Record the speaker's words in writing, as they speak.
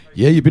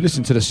Yeah, you've been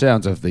listening to the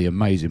sounds of the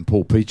amazing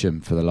Paul Peacham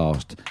for the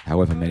last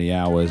however many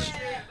hours.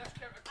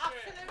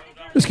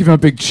 Let's give him a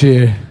big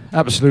cheer.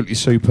 Absolutely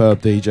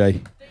superb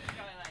DJ.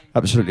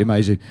 Absolutely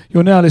amazing.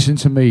 You're now listening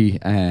to me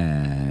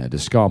and the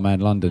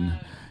Scarman London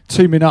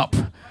teaming up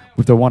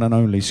with the one and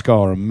only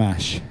Scar and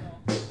Mash.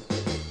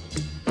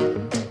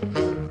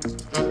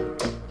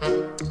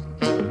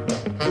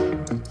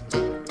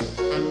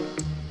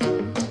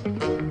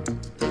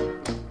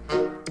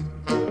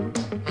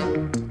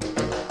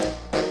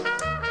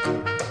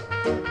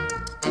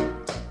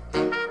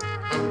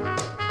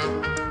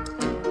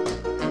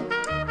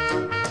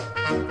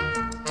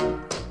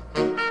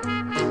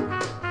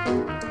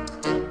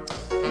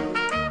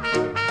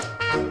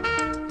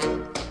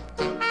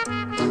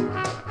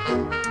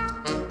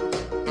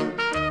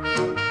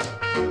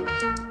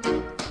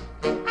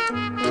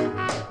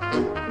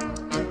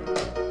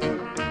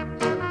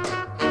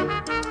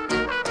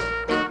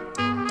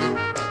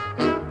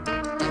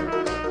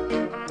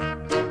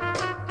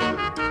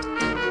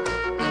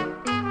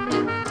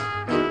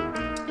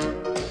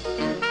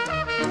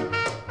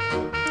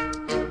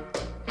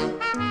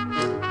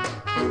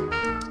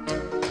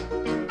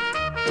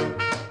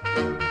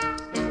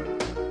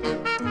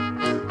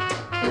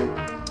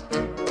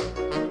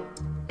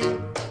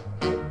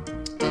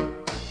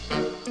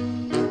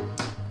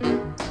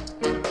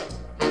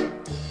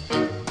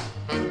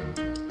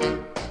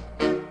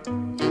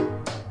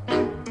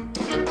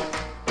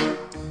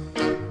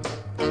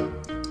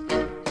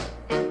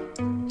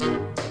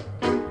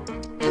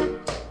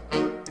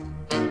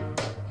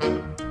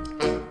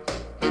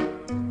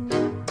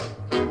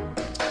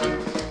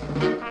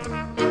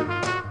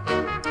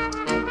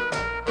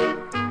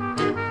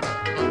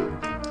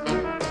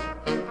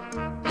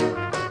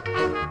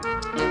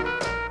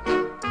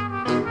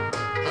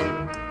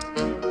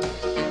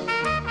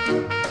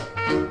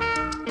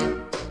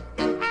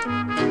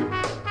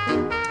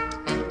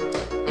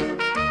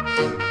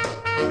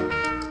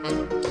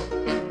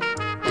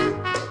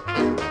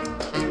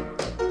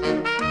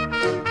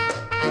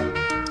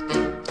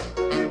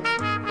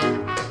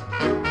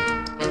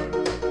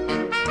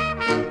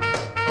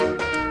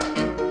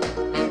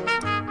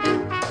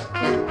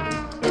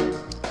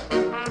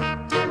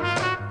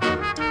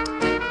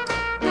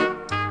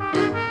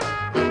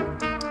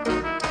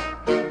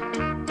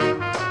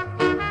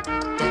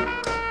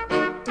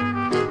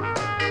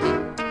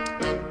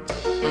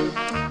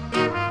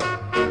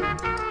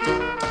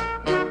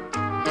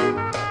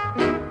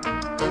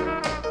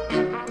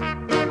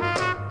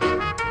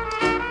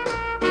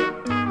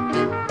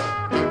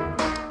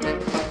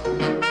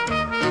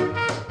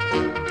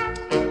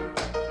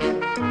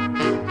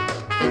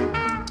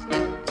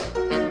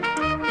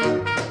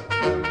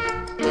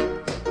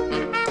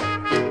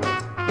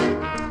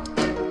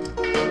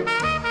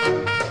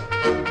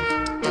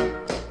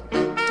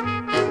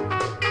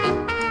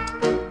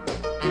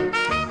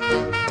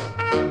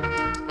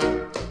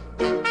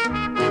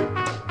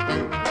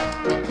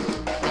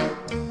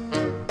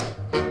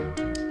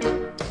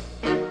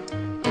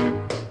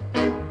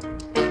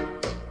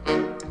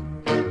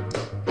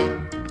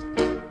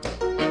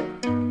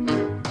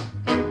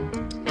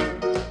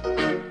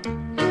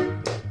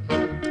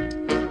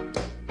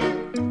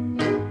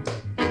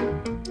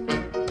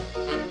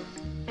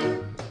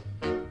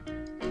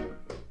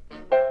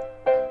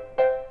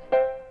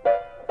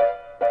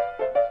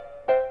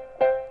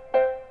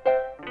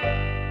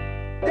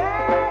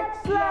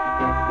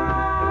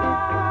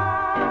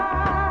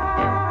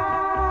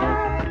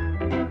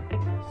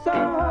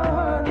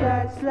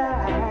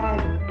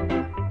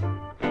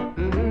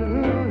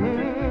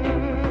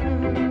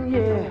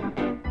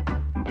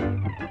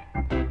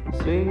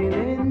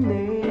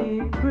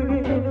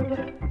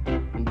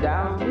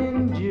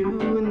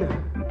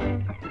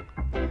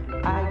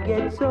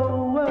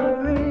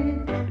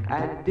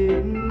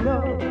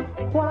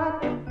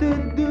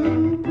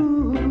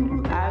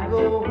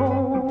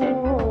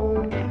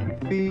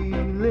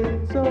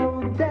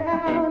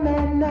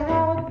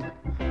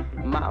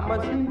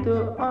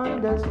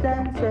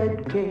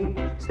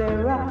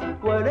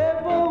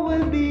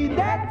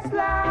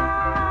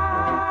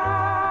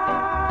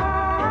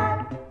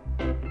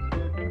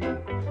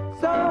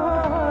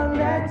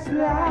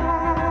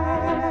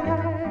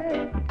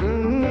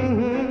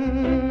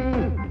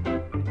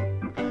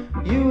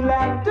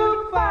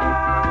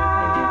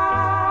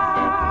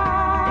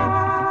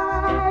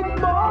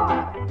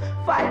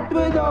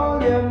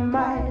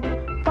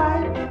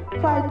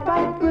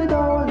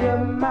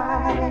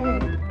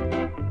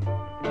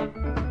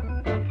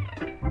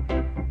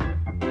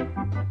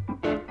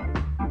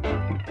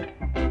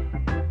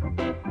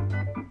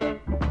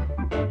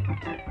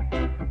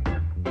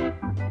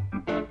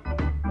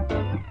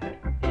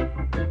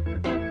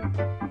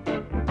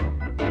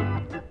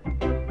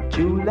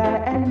 July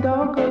and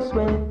August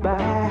went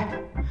by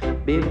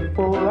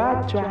before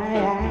I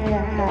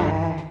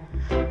try.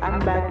 I'm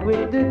back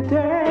with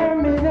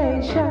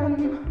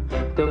determination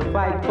to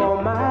fight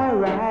for my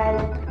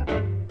right.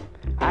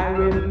 I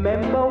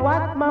remember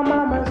what my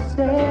mama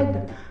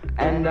said,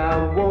 and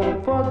I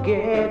won't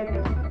forget.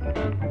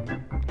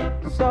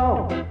 So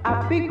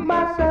I pick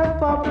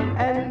myself up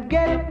and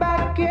get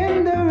back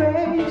in the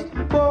race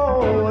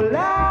for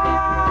life,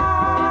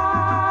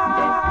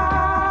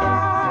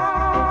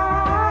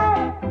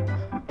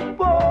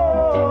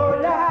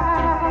 for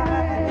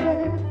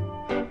life.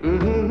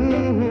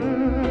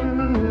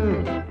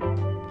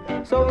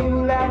 So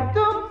you have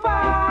to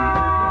fight,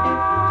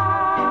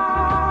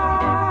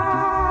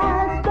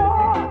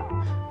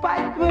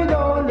 fight with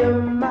all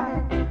your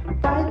might,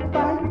 fight,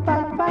 fight,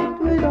 fight, fight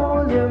with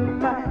all your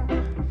might,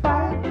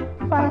 fight,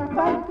 fight,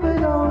 fight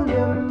with all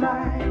your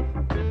might.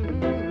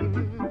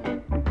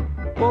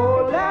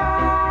 For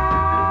life,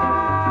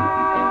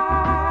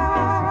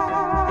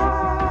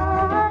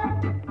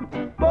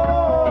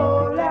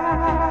 for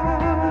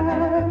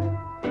life.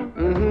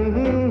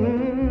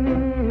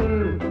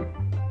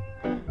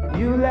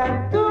 You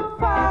have to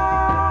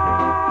fight,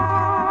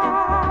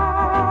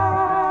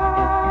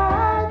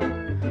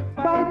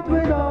 fight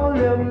with all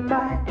your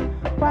might,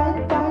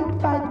 fight,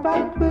 fight, fight,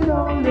 fight with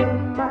all your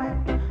might,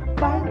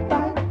 fight,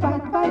 fight,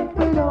 fight, fight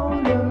with all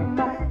your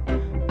might,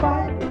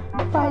 fight,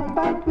 fight,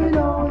 fight with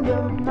all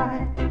your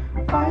might,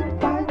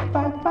 fight, fight,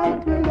 fight,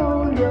 fight with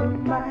all your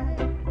might.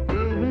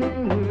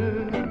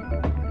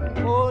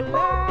 Oh,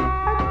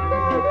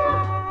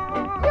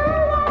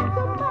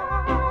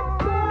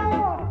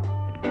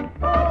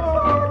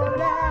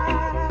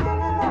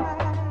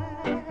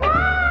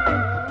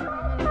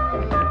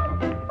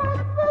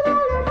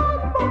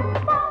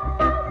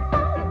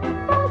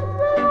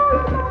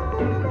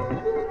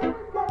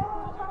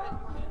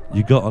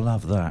 You gotta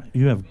love that.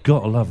 You have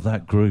gotta love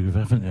that groove,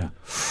 haven't you?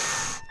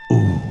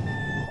 Ooh,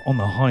 on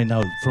the high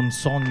note from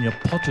Sonia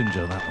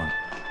Pottinger, that one.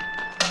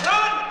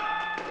 Run!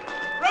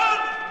 Run!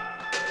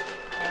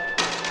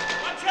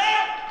 Watch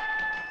out!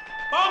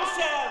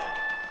 Bombshell!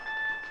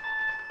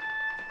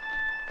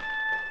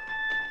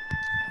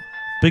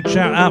 Big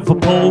shout out for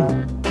Paul.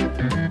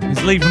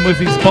 He's leaving with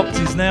his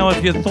boxes now.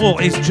 If you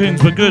thought his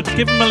tunes were good,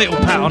 give him a little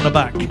pat on the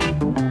back.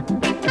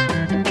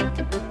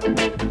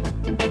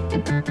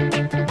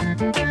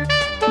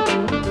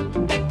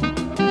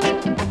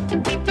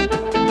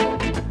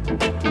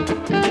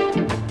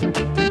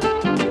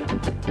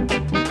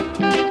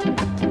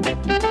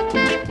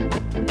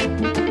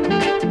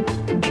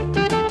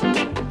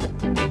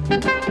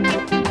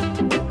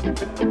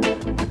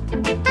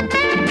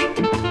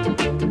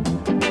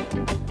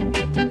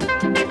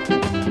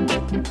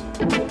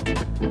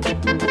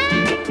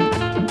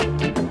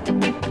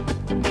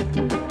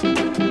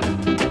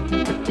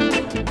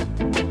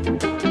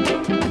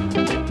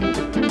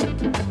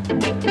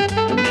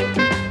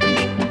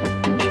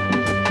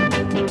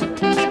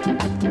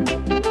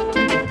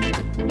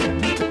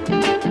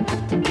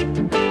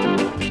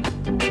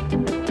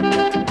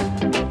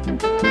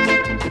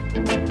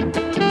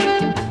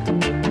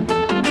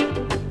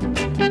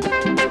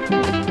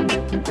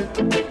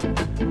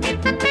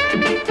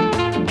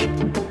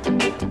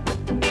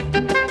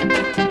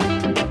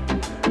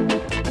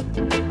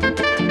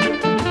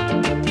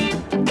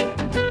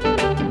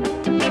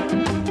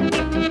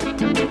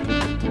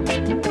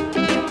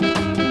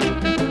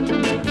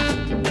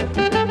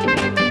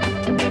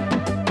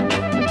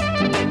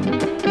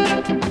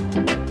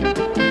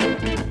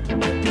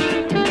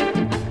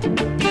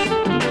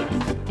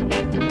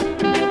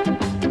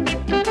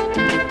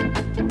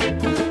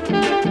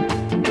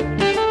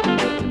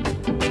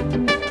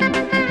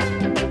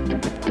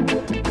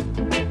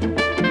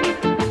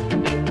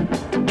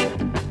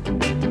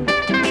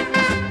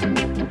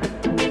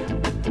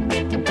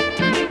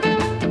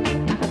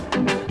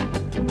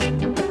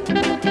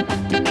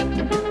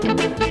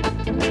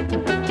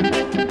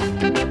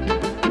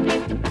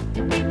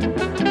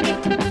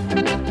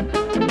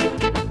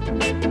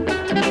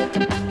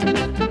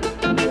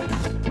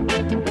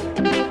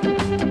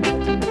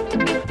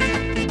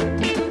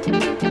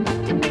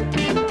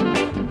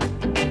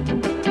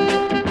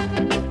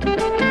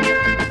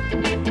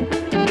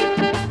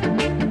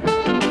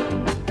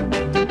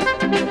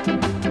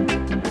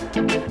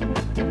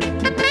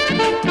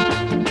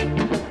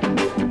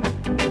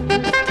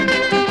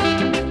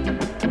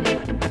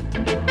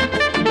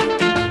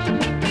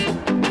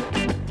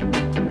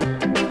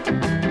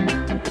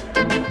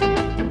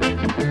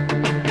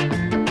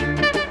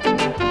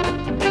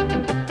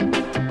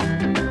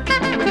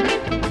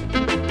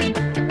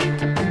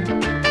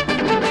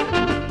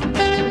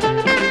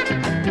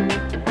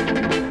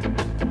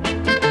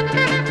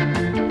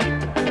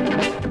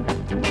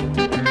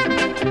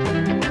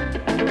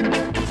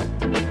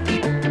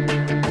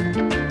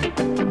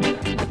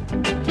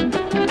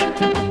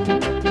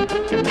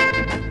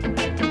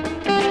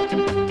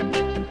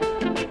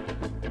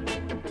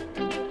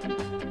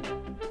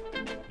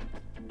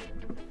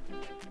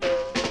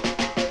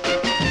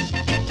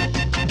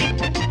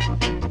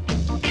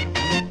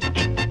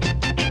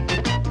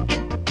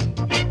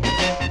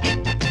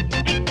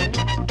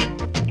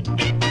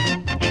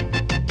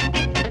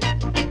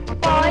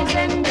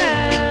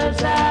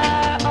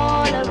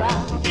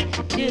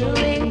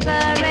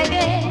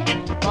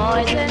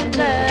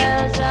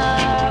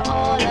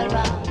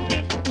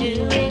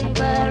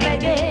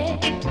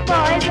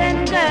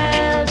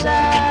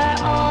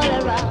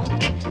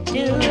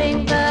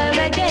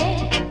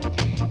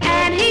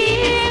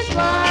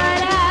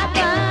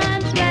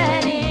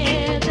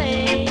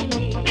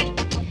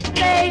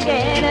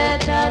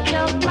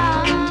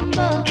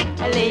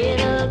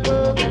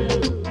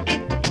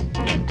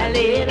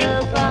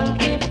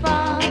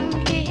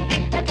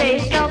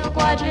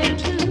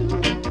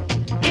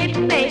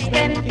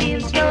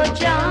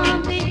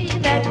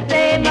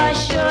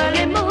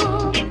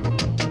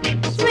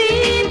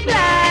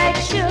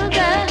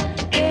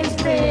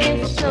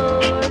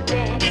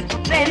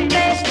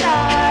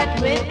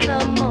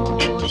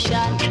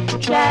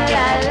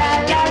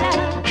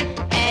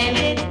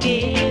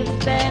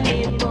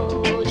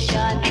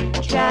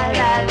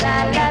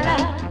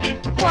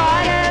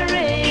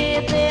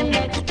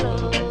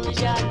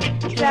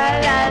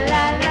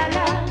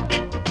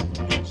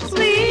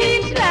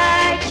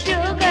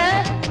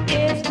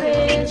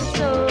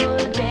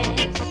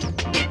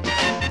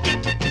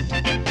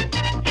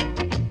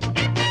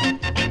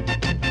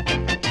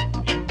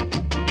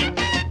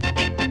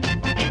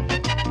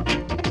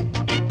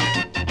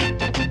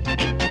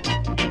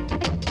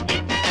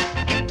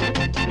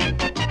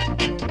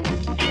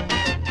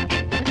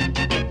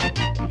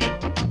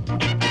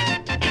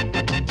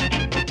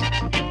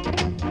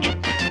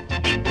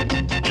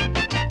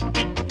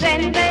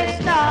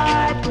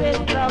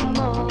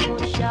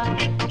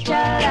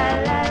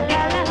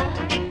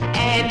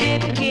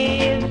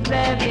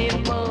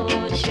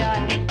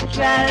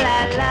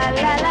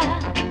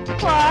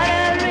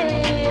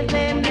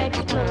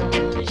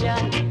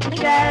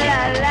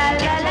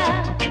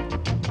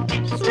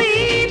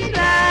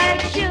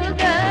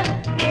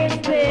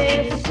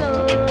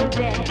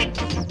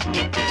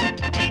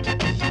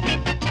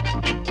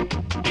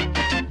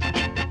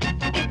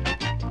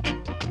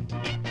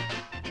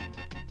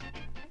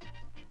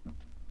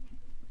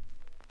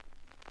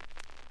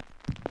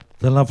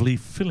 The lovely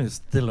Phyllis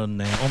Dillon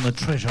there on the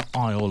Treasure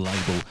Isle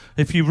label.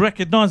 If you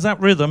recognise that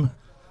rhythm,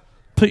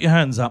 put your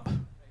hands up.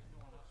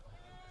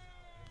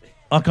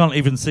 I can't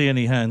even see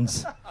any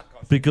hands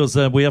because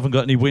we haven't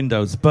got any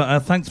windows. But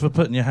thanks for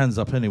putting your hands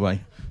up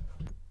anyway.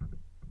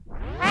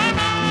 Brown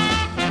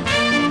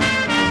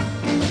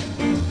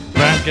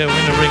girl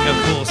in the ring,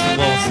 of course it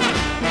was.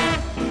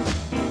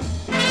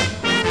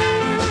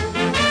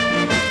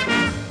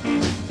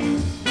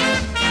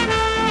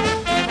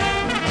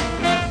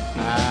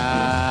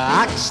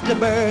 Axe the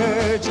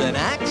birds and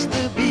axe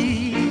the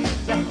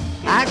bees,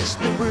 axe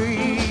the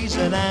breeze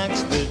and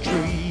axe the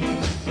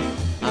trees,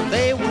 and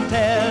they will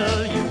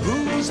tell you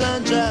who's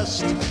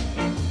unjust,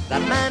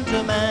 that man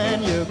to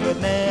man you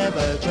could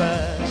never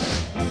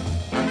trust.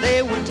 And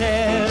they will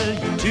tell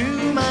you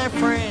too, my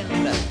friend,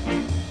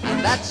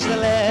 and that's a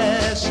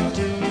lesson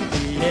to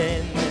the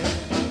end.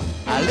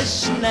 I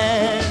listen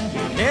and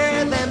you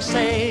hear them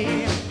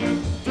say,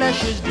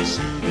 flesh is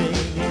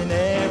deceiving in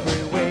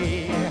every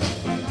way.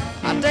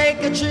 I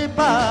take a trip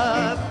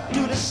up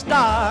to the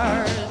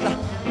stars,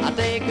 I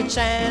take a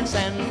chance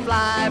and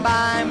fly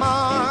by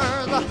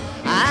Mars.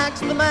 I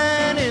ask the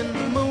man in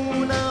the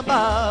moon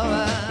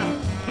above,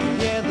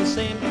 hear the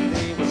same thing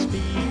they were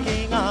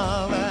speaking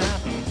of.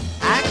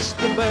 Ask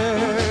the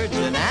birds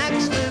and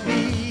ask the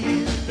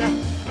bees,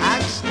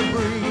 ask the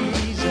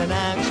breeze and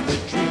ask the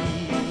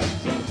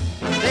trees,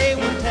 and they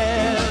will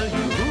tell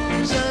you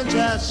who's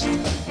unjust,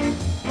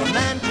 from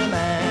man to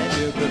man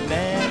you could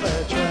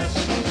never trust.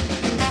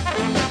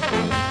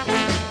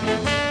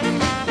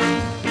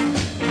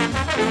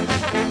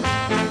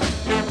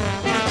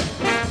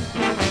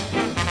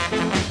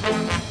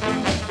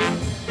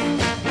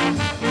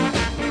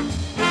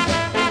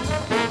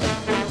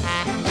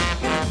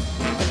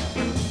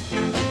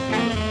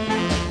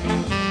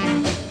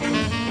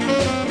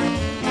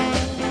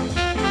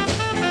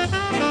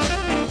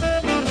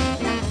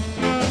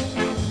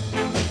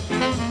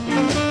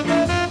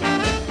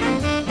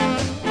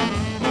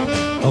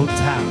 Old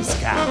Town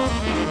Scout.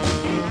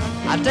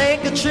 I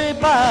take a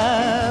trip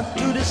up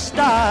to the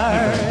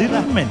stars,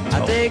 Little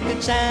mental. I take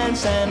a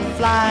chance and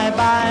fly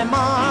by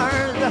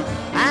Mars.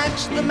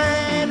 Ask the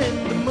man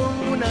in the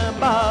moon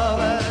above,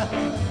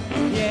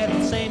 yeah,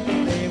 the same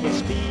thing they were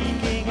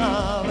speaking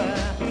of.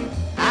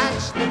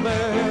 Ask the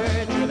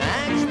birds and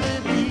ask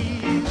the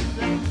bees,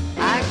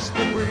 ask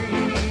the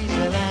breeze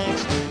and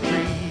ask the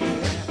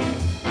trees,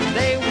 and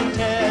they will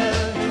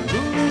tell you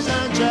who's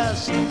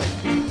unjust.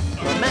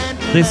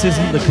 This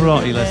isn't the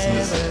karate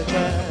lessons.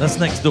 That's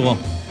next door.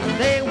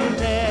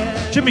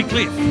 Jimmy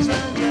Cliff.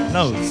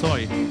 No,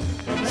 sorry.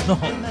 It's not.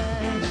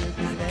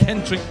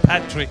 Kendrick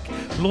Patrick.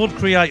 Lord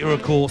Creator,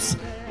 of course.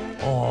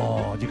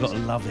 Oh, you got to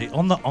love it.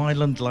 On the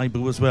Island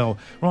label as well.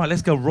 Right,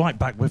 let's go right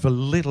back with a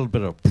little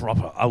bit of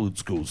proper old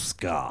school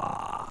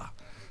ska.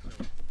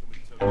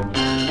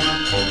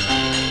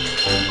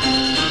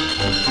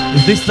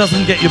 If this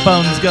doesn't get your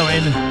bones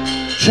going,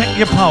 check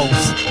your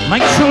pulse.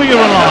 Make sure you're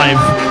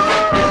alive.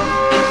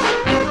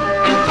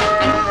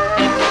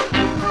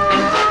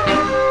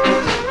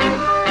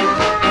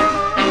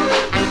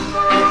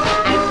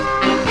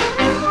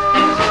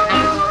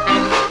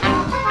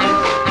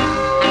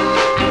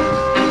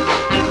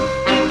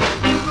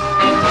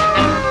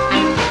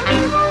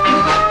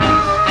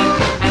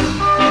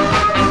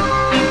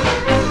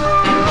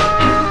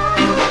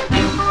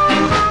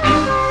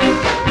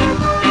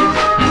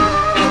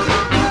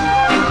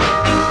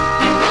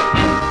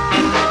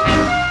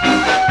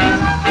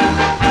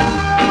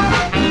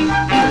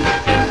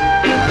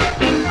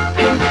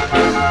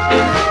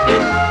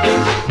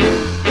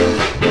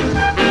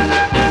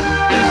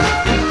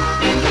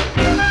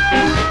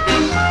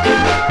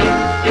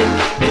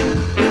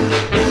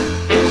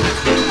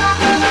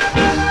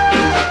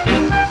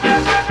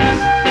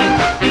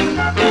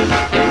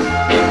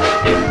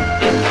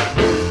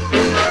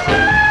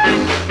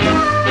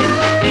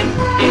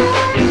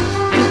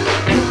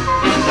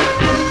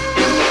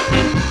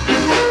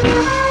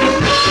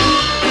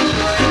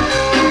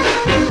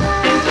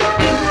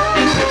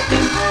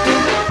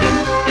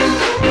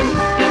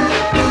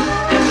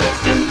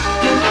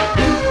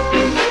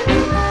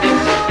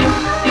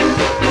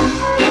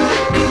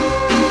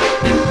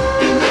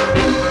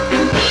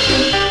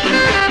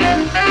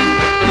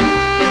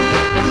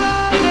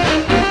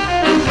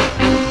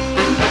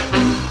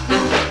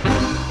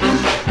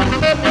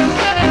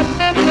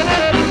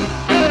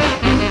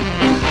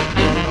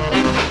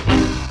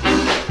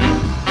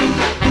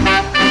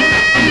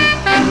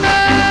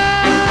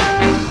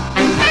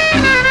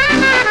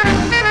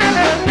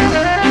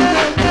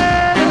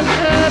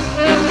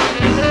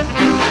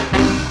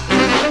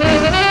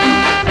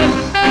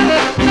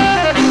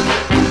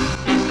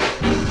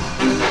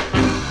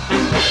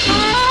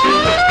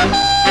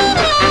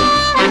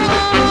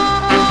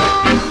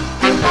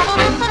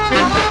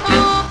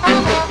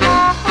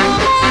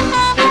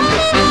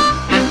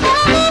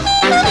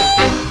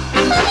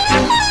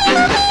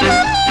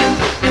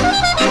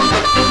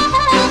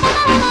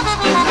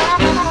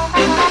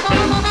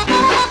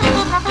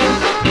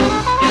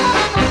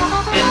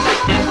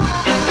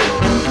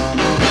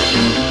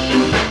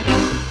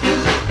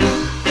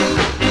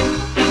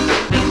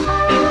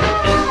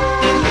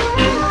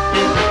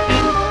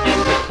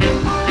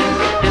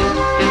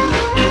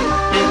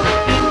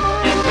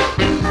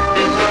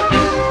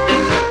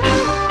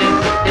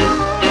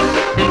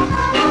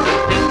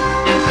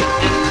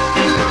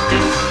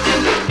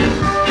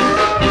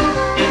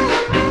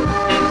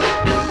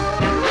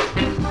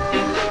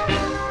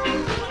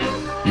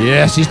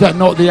 Yes, is that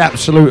not the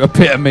absolute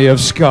epitome of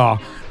ska?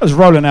 That's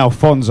Roland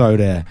Alfonso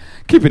there,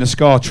 keeping the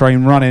ska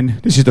train running.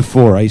 This is the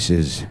Four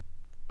Aces.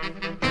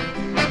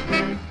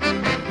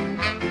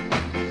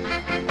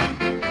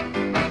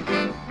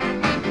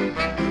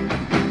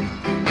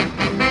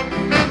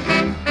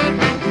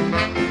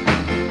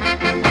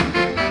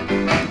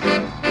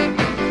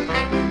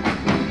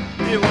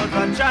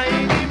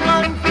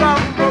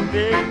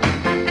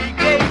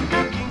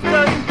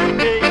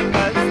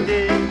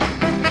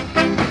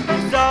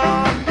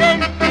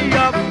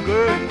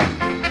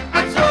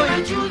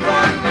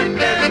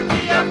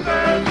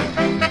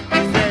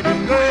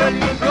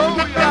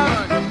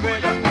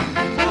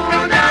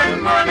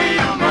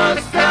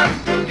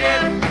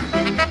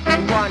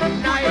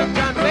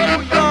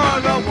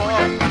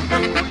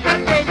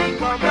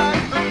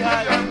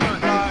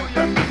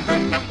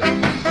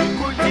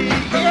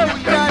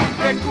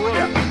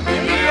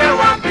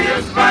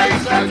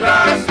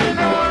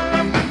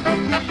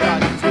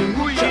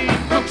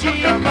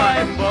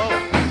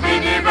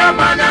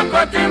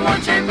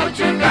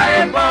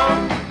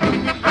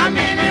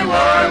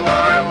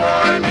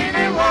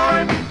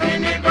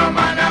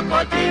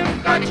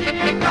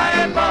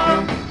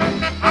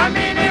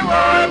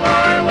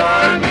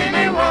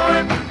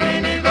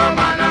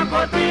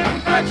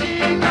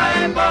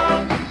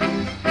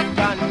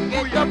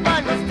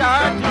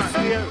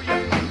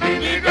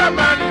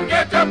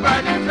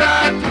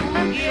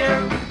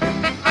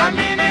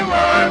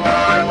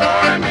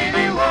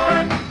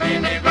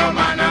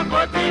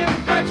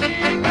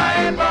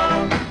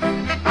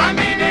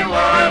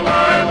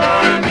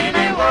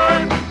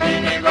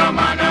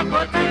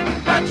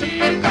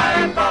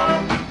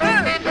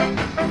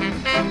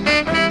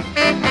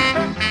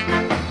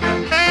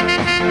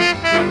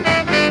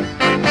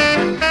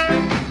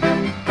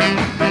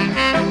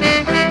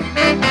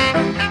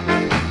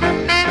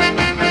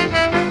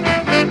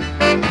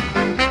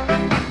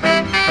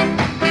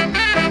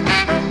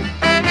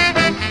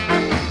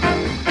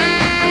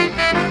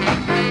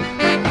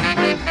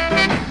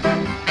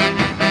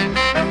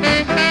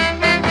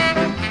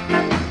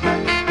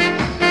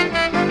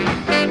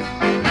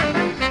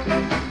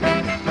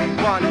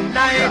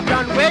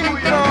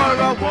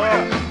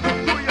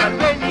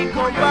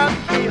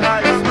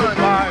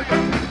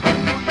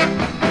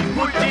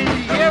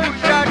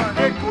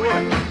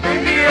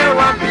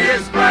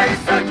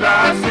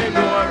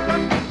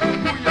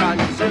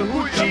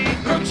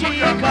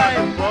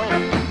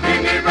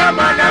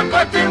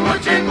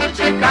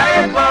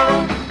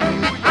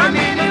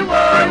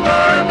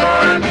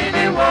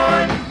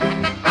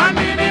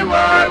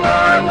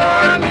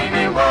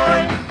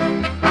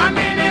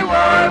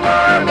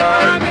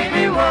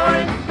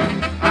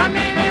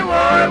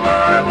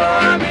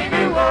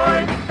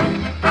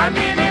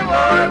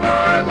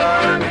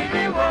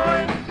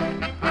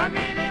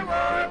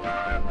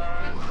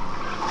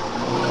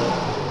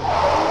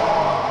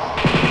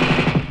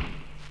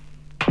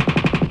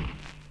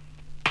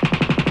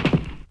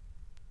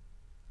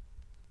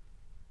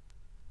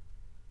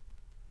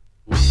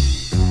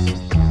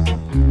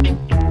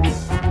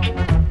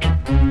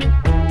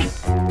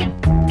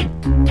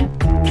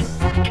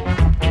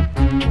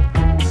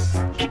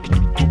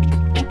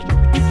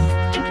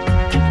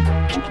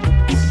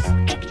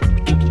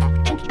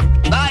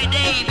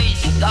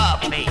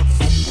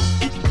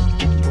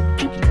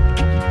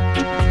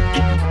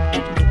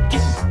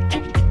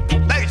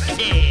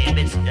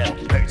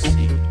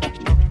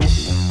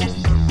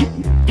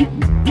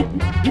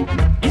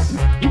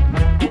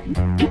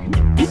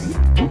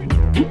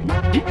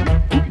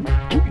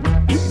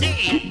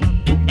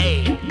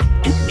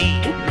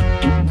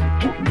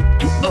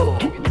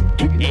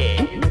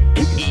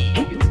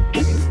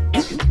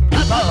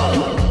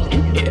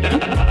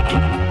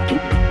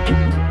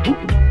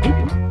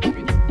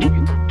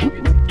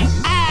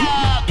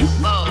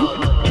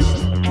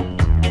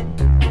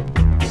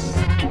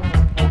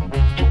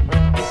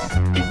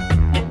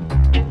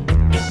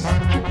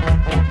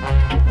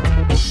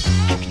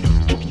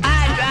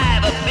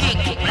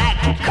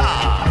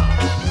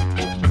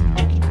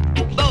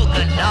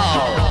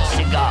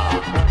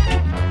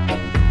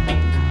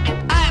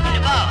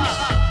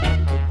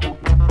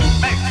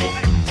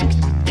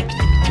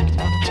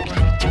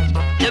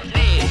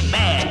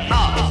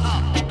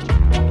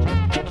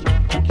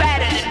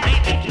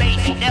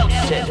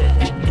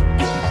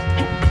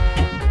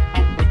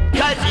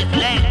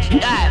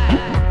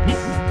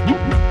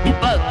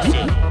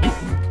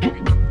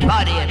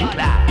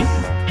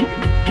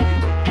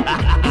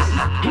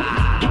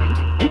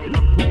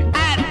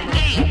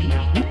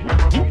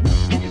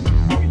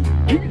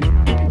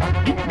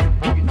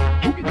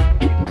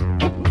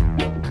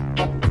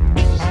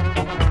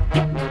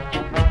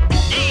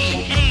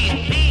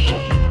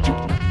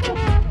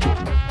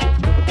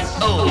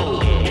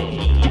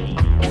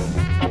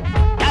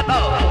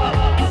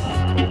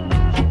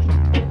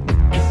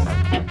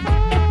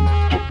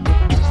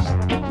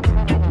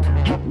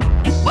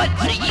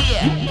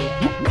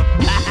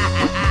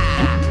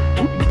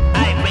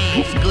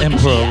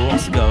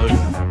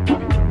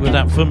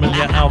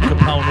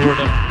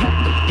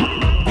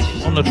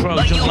 the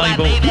Trojan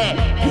label.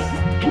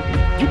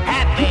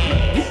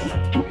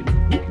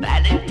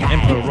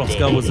 Emperor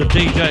Roscoe was the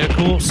DJ, of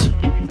course.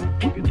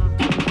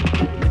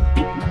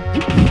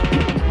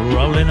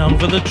 Rolling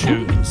over the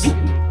tunes.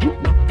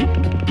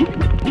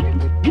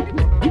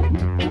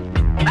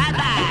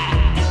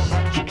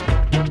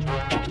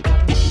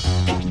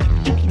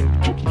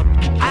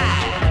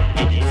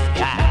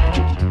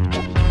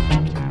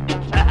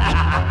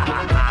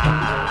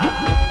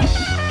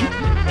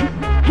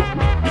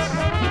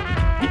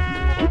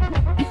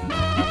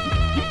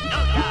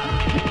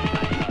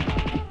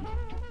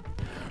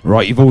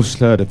 Right, you've all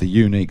heard of the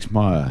Unique's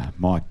My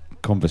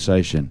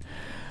Conversation.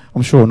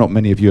 I'm sure not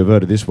many of you have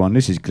heard of this one.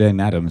 This is Glenn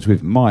Adams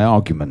with My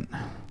Argument.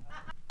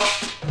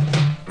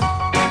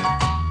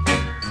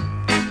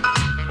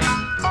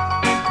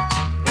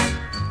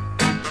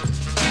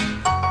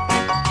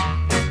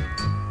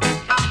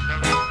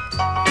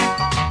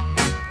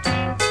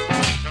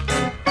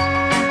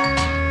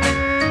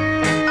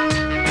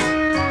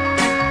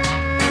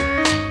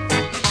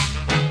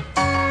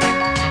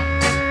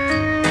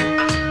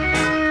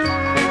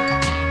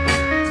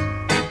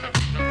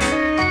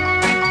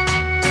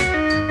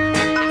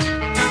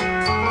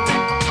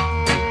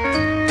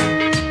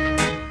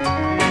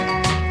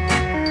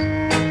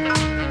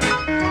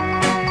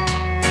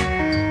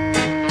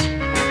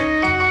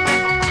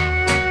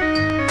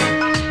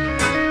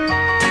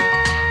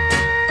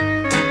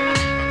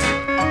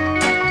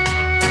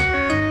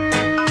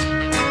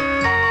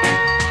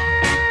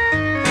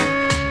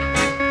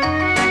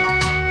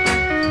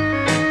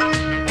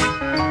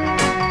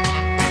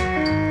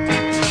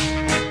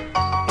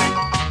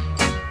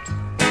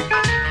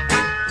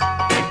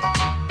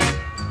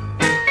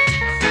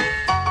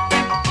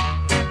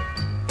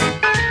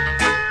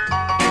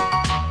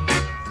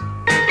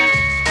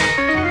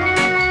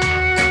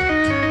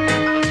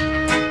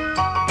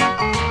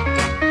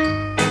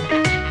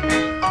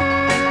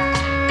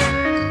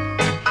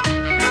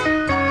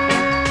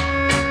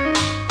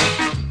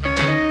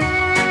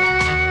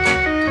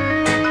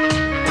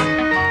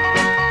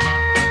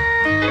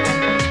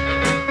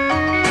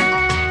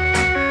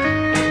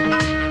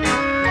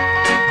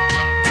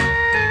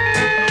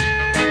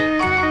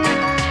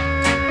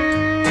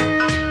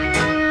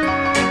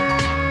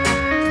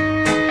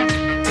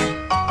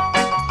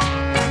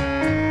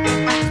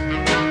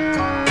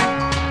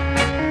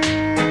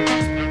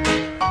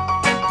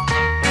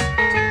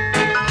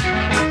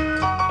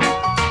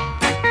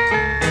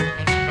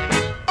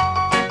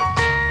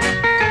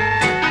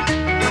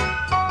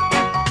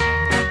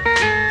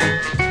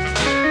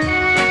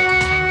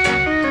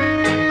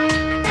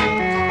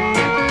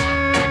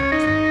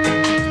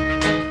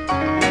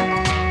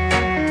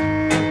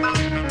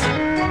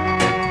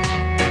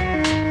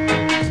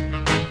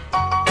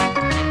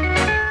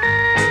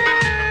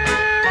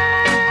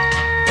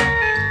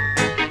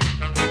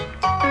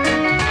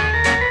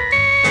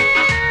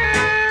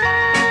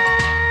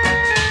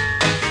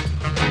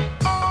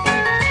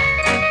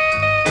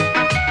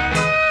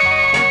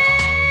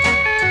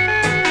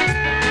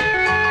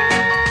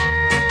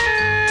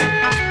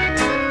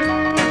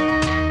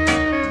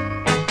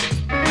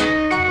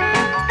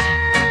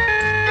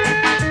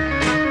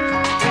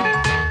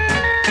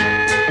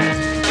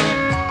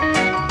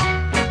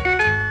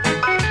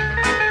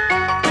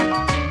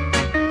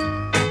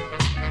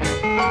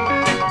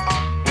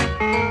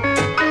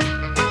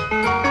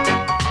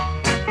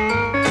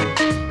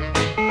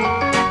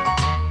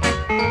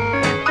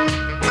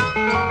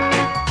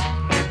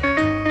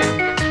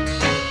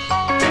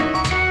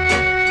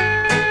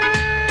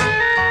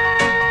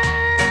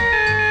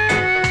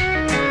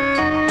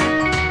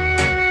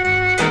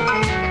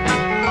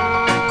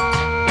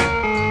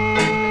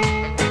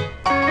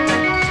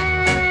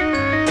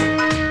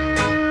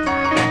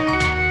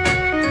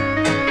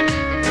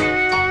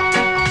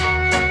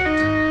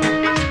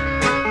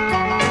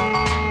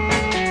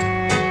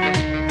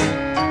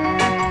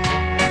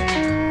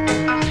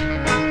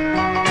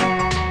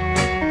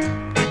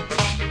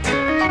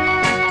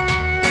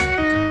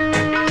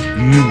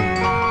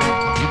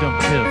 You don't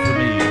care for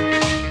me.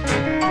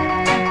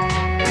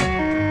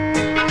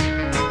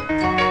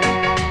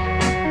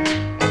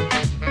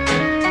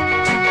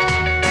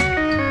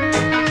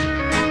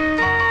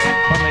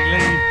 Funny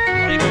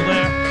label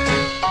there.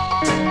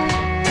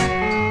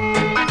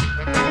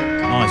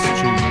 Nice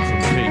tune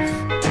from Keith.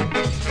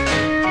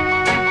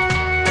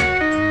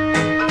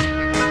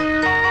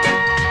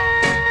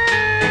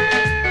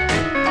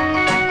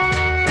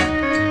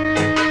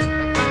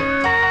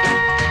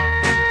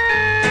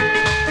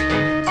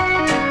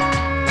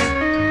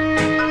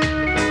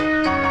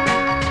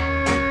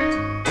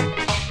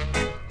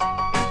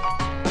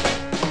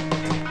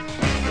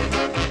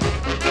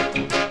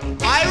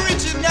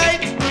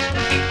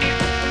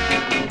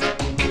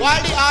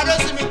 While the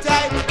others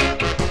imitate,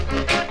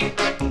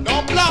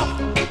 don't bluff.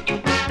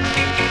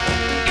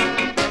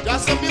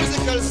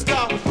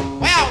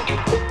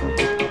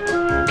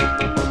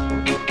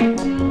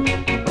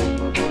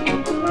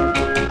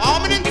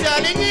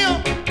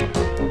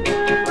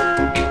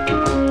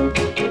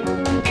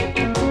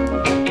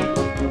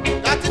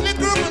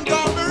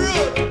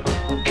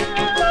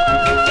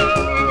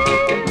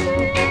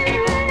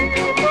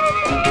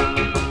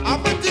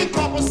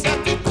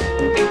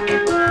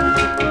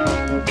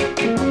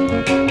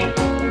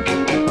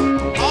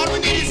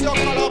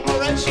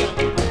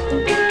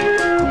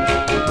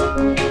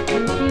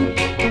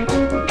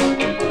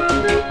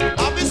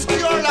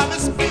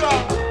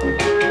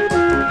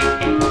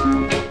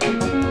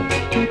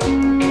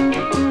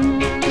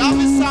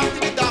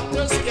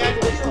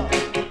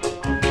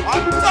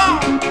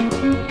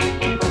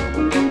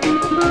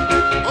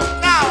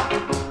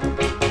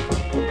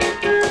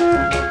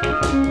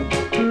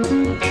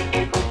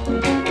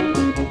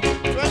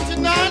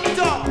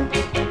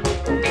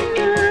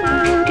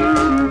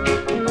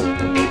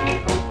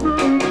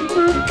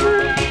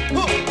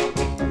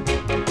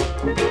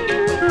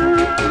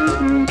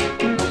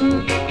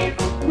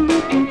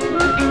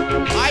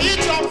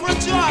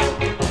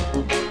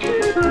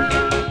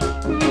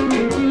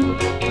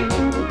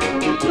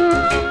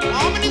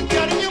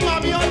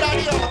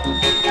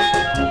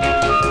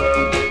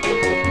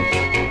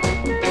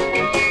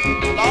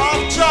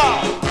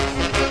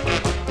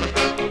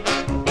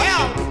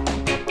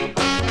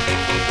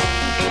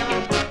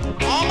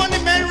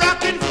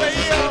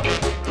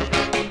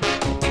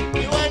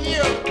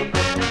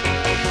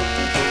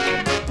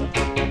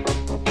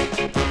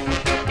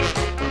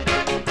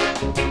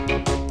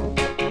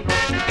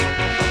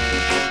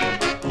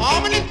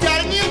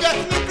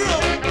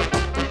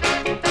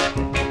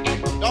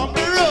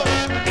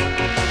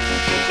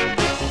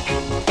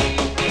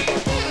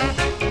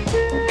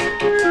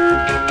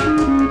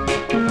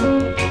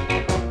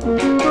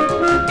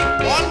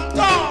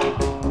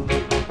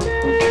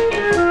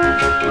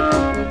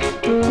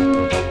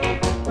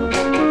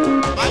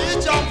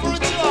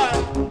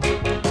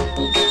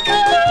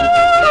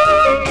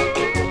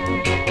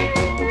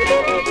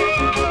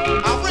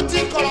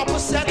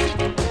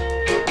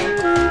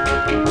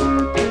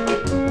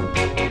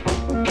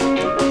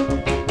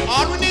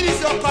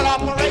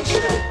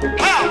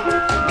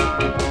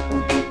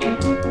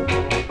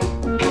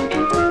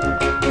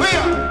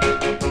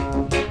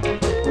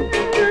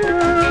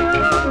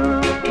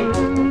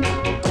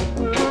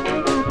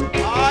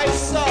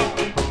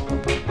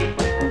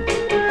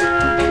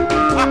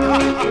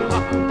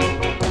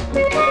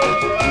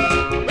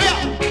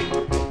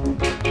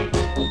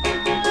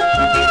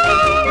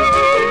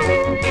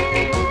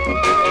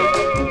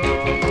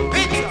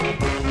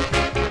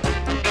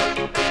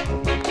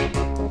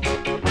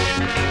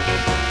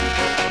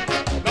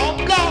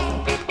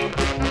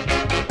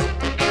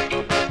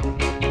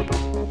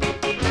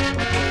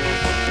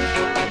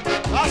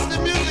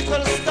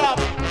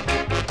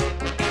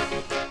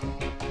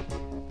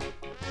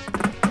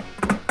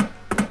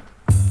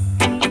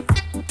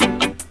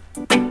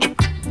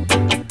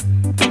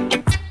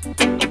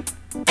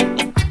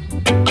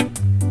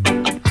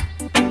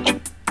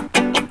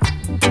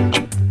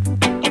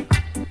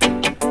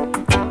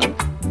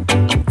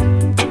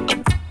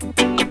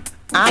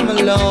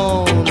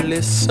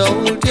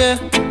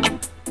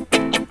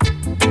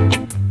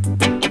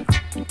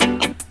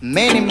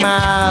 many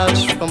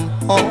miles from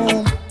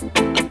home,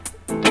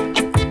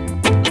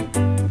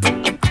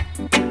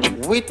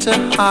 with a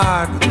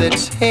heart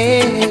that's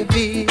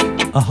heavy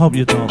I hope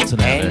you're dancing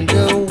out and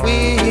there. a will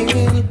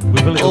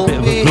With a little bit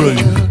of a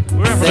groove.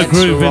 We're having a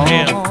groove in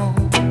here.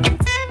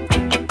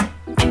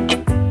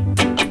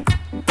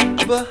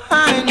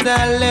 Behind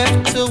I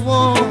left a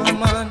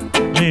woman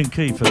Me and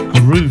Keith are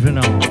grooving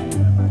on.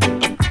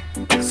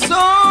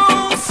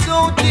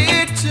 so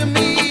dear to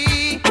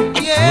me,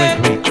 yeah.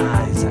 Gregory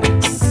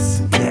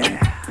Isaacs. Yeah.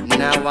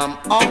 Now I'm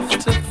off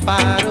to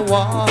fight a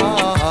war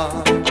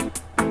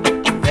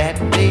that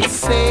they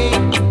say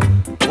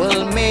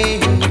will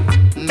make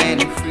men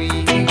free.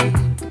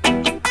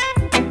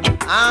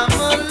 I'm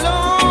a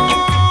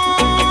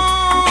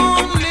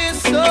lonely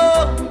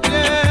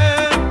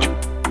soldier.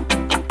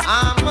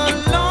 I'm a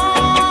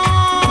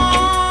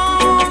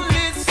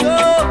lonely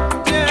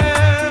soldier.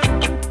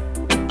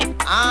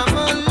 I'm a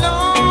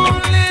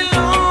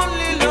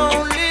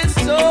lonely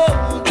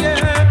soldier.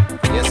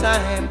 Yes, I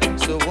am.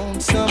 So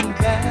won't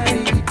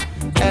somebody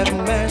have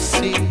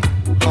mercy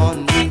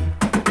on me?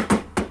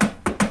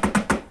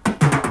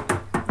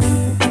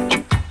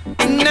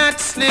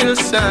 Nat's little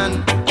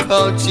son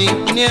called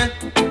Junior,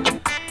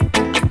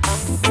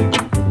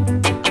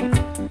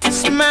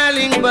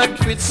 smiling but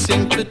with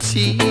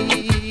sympathy,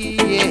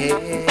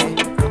 yeah.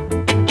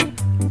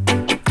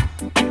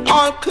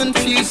 All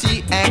confused,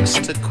 he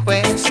asked a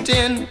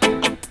question.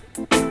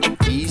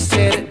 He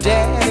said,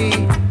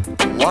 Daddy,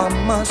 what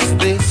must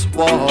this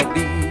war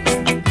be?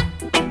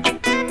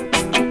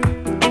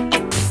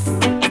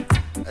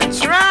 I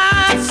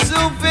tried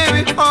so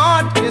very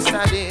hard, yes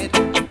I did.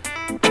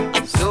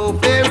 So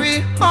very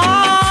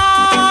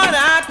hard,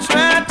 I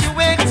tried to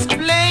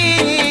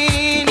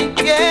explain,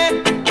 yeah.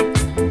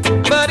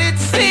 But it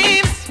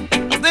seems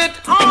that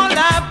all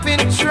I've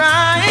been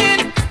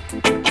trying,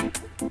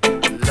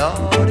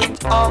 Lord,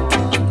 it all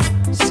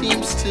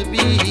seems to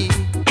be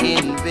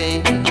in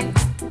vain.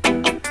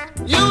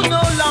 You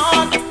know,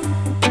 Lord,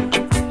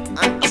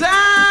 I'm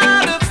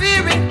tired of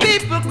hearing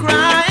people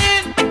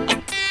crying.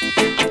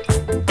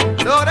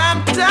 Lord,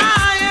 I'm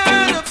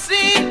tired of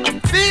seeing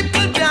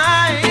people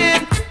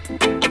dying.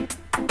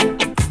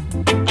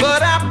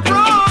 But I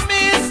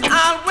promise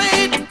I'll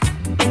wait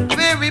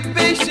very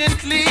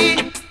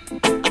patiently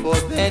for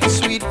that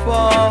sweet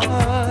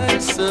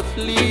voice of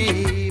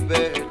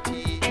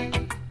liberty.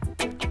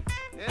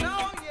 And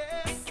oh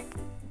yeah,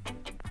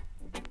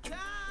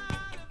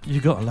 You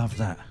gotta love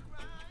that.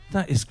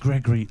 That is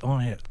Gregory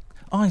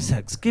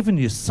Isaacs giving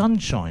you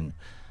sunshine.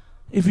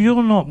 If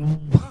you're not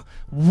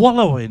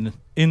wallowing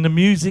in the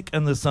music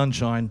and the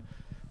sunshine,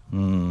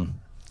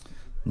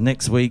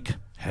 next week,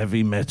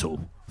 heavy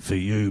metal for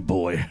you,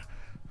 boy.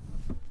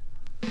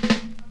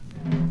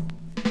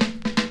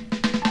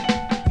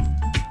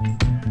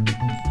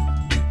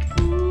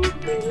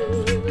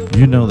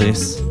 You know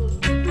this.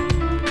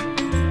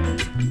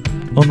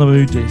 On the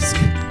mood disc.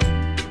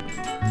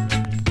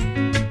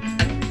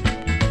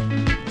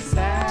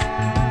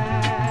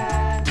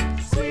 Sad,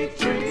 sweet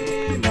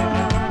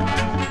dreamer.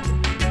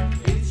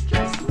 It's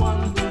just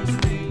one of those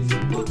things you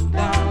put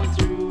down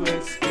through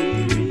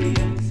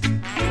experience.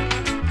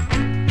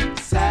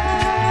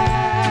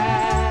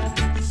 Sad,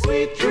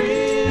 sweet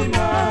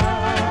dreamer.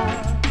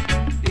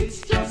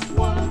 It's just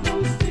one of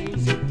those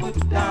things you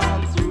put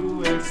down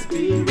through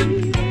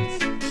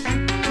experience.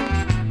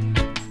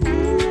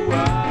 Ooh,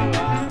 ah,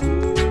 ah,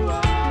 ooh,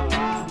 ah,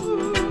 ah,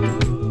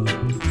 ooh.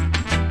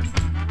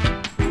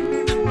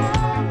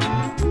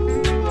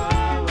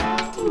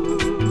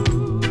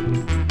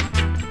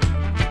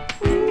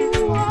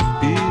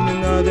 Been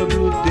another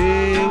good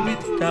day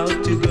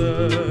without you,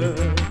 girl.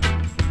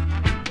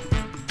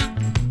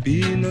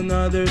 Been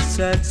another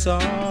sad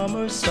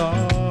summer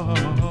song.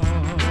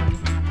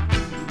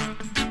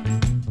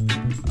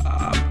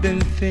 I've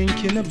been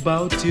thinking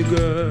about you,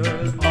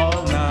 girl,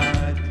 all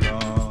night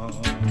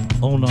long.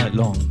 All night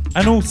long.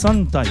 And all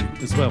Sunday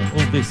as well.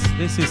 All this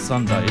is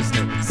Sunday,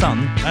 isn't it? Sun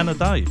and a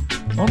day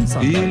on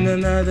Sunday. Been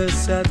another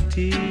sad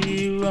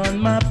tear on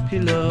my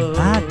pillow.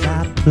 I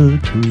got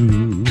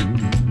boo-boo.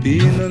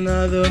 Been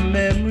another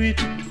memory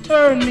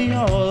turn me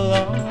all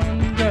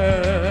on,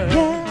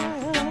 girl.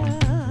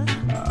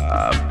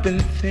 I've been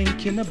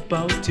thinking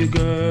about you,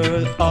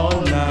 girl,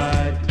 all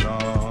night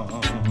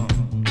long.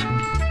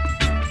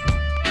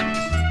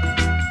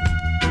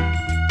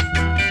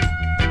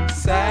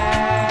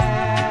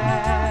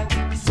 Sad,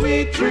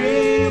 sweet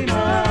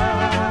dreamer.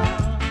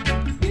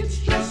 It's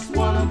just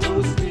one of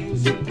those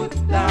things you put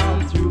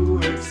down through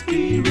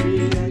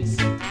experience.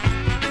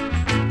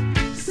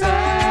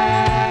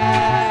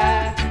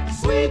 Sad,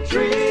 sweet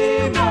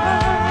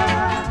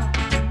dreamer.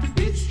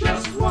 It's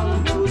just one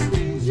of those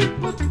things you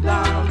put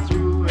down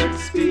through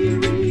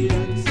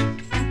experience.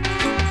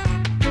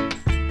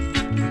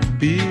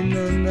 Been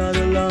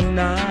another long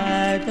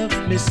night of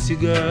miss you,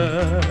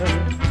 girl.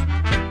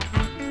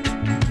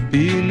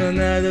 Been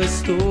another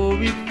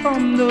story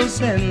from those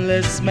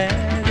endless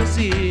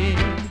magazines.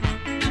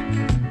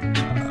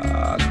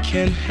 I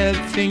can't help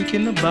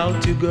thinking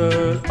about you,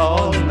 girl,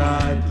 all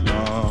night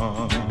long.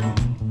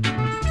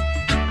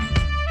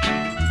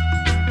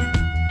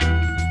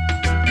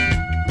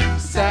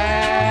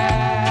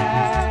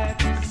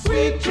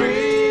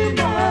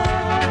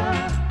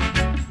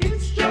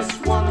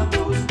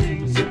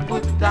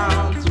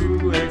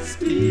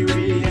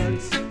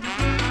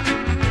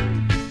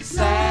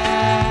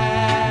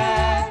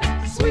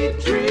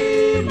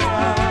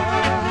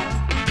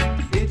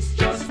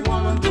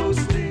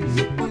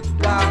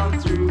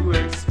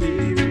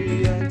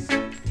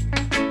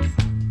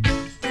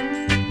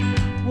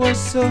 was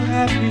so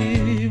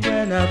happy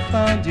when I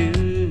found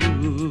you,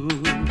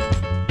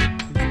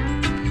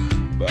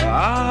 but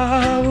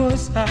I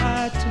was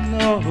hard to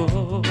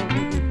know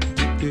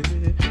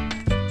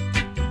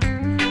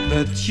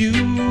that you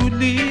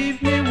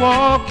leave me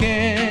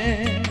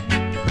walking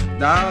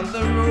down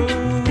the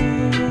road.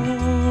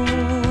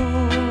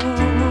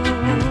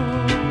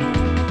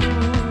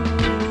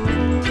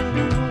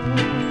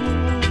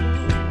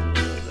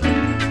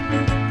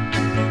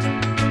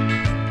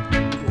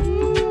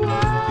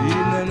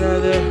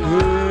 Another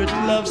hurt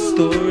love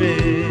story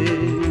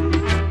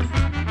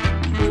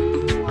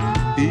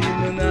in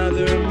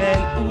another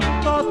man who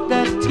thought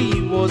that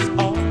he was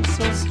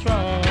also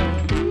strong.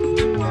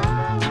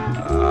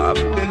 I've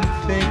been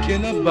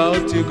thinking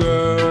about you,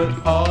 girl,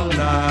 all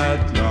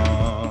night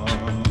long.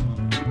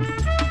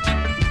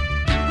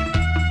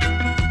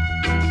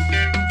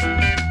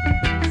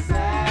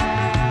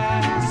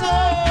 So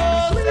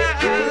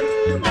sad,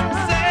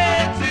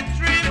 sexy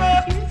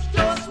dreamer. It's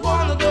just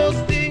one of those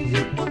things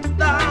you put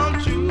down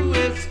through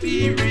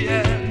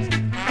experience.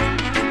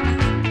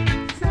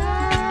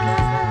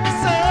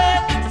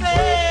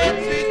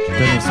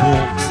 Dennis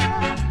Hawks.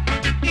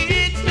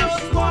 It's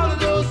just one of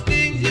those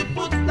things you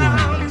put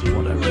down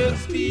through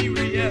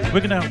experience.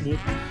 We're going to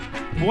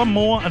one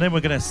more, and then we're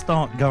going to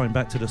start going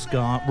back to the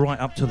scar right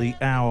up to the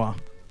hour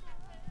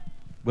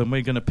when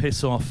we're going to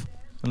piss off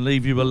and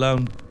leave you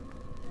alone.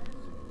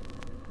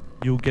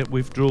 You'll get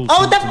withdrawal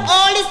Out of symptoms.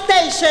 all the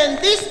stations,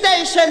 this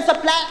station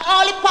supply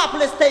all the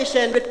popular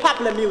station with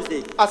popular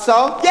music. I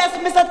saw? Yes,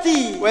 Mr.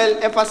 T. Well,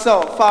 if I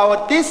saw,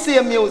 forward this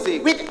same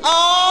music. With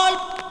all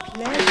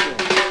pleasure.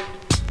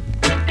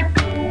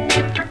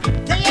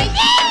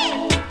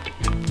 Yeah.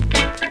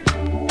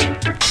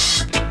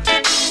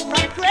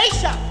 From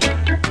Croatia.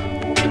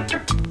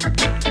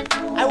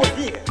 I was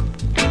here.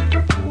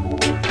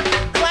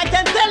 So I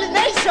can tell the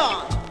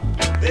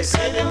nation. They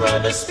say the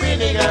world is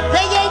spinning around.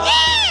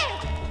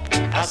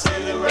 Yeah. I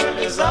say the world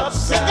is You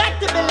upside.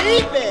 got to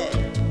believe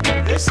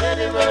it. They say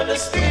the world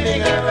is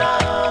spinning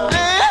around.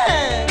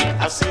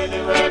 I say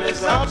the world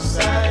is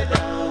upside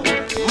down.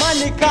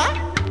 Monica,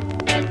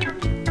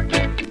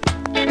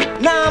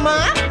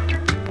 Nama,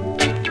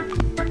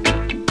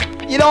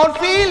 You don't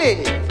feel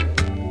it.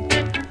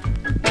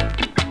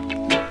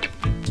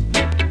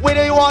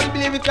 Whether you want to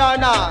believe it or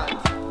not,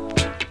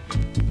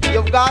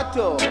 you've got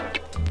to.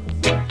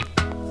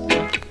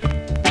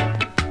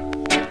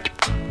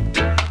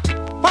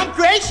 from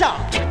Croatia.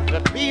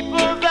 The people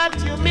that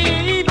you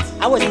meet,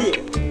 I was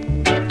here.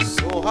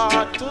 so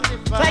hard to So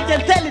define. I can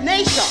tell the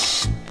nation.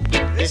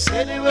 They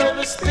say the world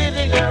is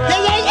spinning around.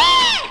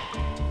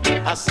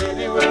 Yeah. I say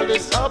the world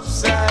is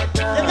upside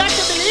You down. got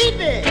to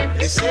believe it.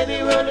 They say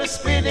the world is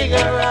spinning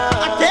around.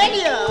 I tell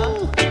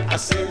you. I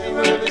say the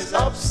world is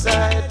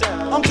upside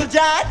down. Uncle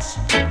George.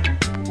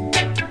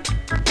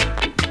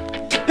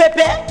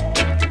 Pepe.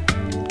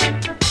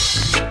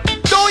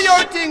 Do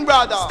your thing,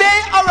 brother.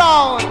 Stay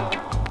around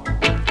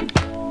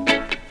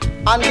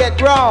and get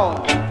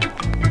ground.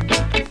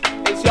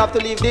 Else you have to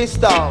leave this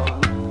town.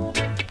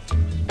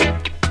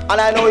 And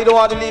I know you don't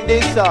want to leave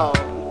this town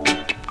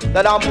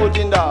that I'm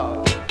putting down.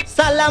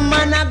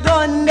 Salamana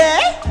Gonde.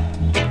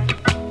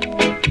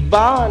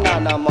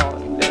 Banana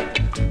Monday.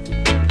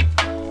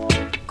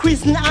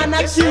 Christmas on a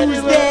They say the world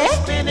Tuesday. is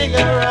spinning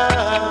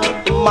around.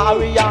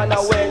 Mariana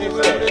I say the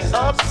world Wednesday. is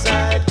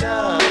upside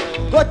down.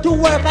 Go to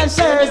work on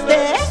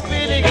Thursday.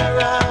 Spinning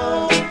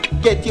around.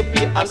 Get your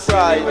pay on The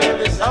Friday.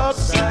 world is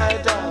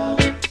upside down.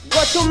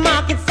 Go to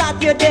market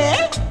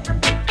Saturday.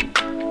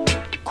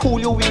 Cool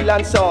your wheel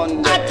on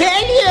Sunday. I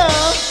tell you.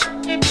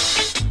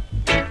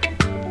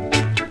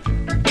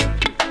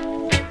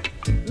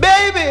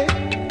 Baby,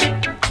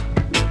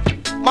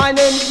 my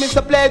name is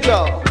Mr.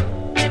 Pleasure.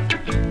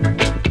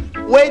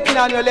 Waiting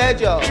on your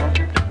ledger.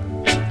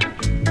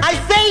 I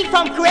say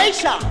from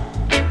Croatia.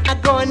 A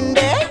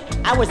Gonde.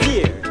 I was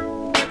here.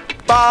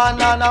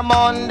 Banana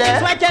Monday.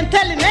 So I can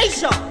tell the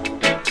nation.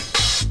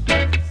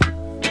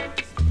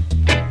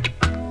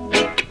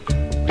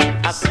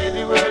 I say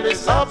the world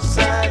is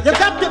upside You down.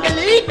 got to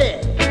believe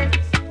it.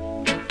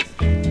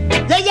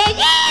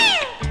 Yeah.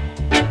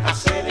 I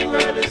say the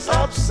world is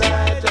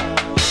upside down.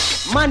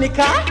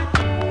 Monica.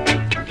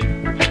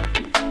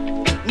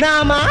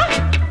 Nama.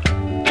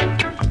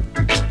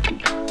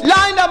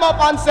 Line them up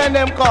and send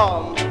them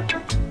come.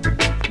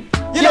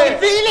 You Yeah. don't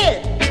feel it.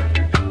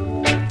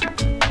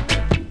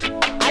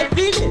 I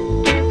feel it.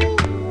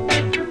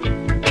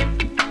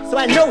 So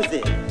I know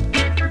it.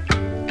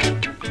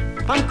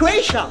 From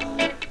Croatia.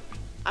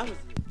 I was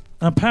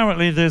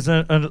Apparently, there's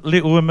a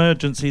little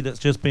emergency that's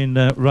just been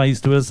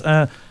raised to us.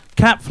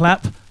 Cat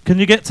Flap, can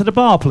you get to the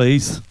bar,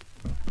 please?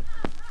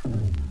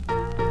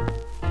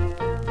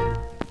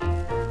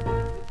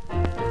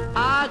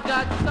 I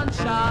got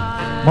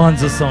sunshine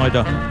Mine's a cider.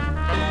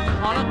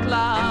 on a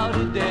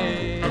cloudy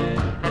day.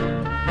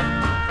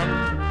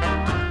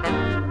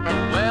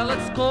 Well,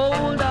 it's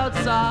cold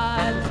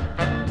outside.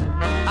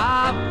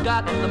 I've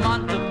got the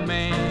month of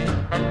May.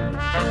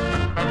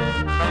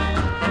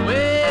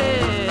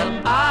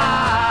 Well,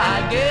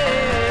 I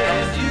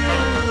guess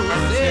you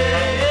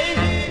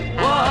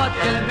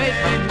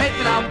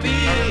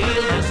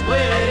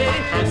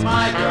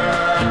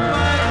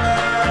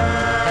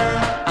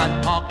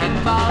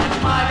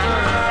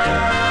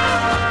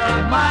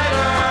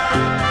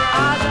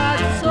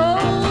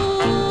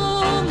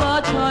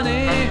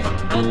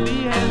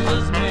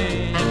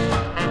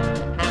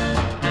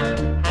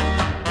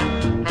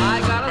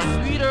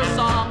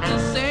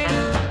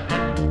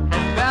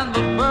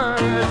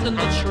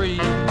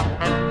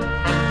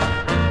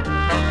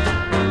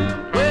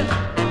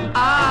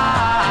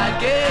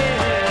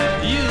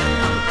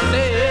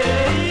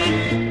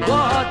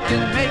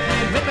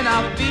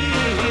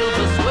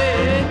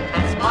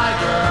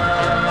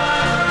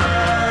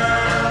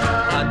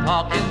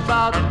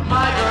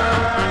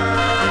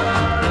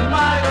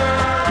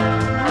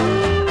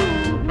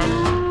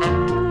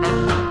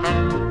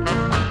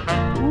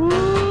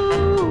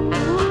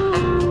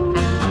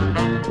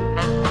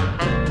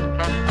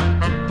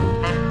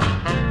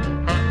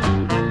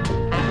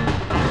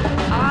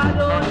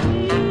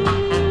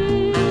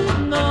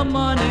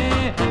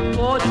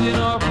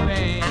fortune or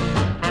fame.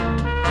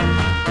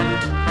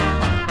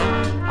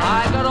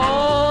 I got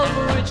all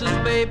the riches,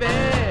 baby,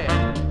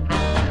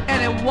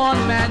 any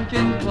one man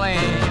can claim.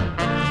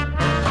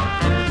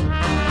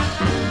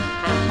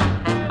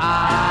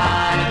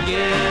 I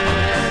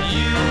guess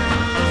you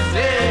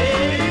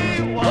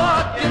say,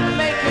 what can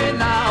make me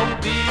now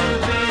feel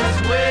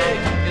this way?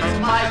 It's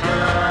my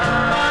girl.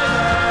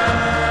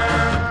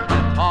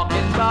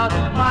 Talking about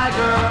my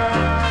girl.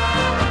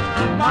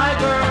 My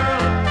girl.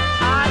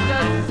 I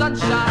got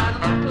sunshine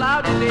on a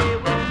cloudy day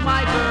with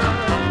my girl.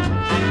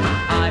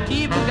 I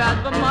even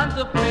got the month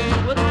of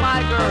May with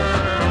my girl.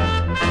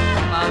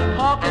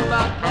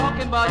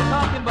 I'm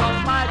talking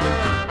about my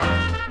girl.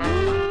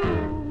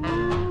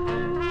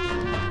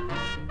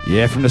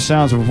 Yeah, from the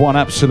sounds of one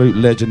absolute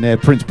legend there,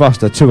 Prince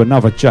Buster, to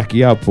another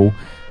Jackie Apple.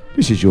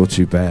 This is You're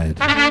Too Bad.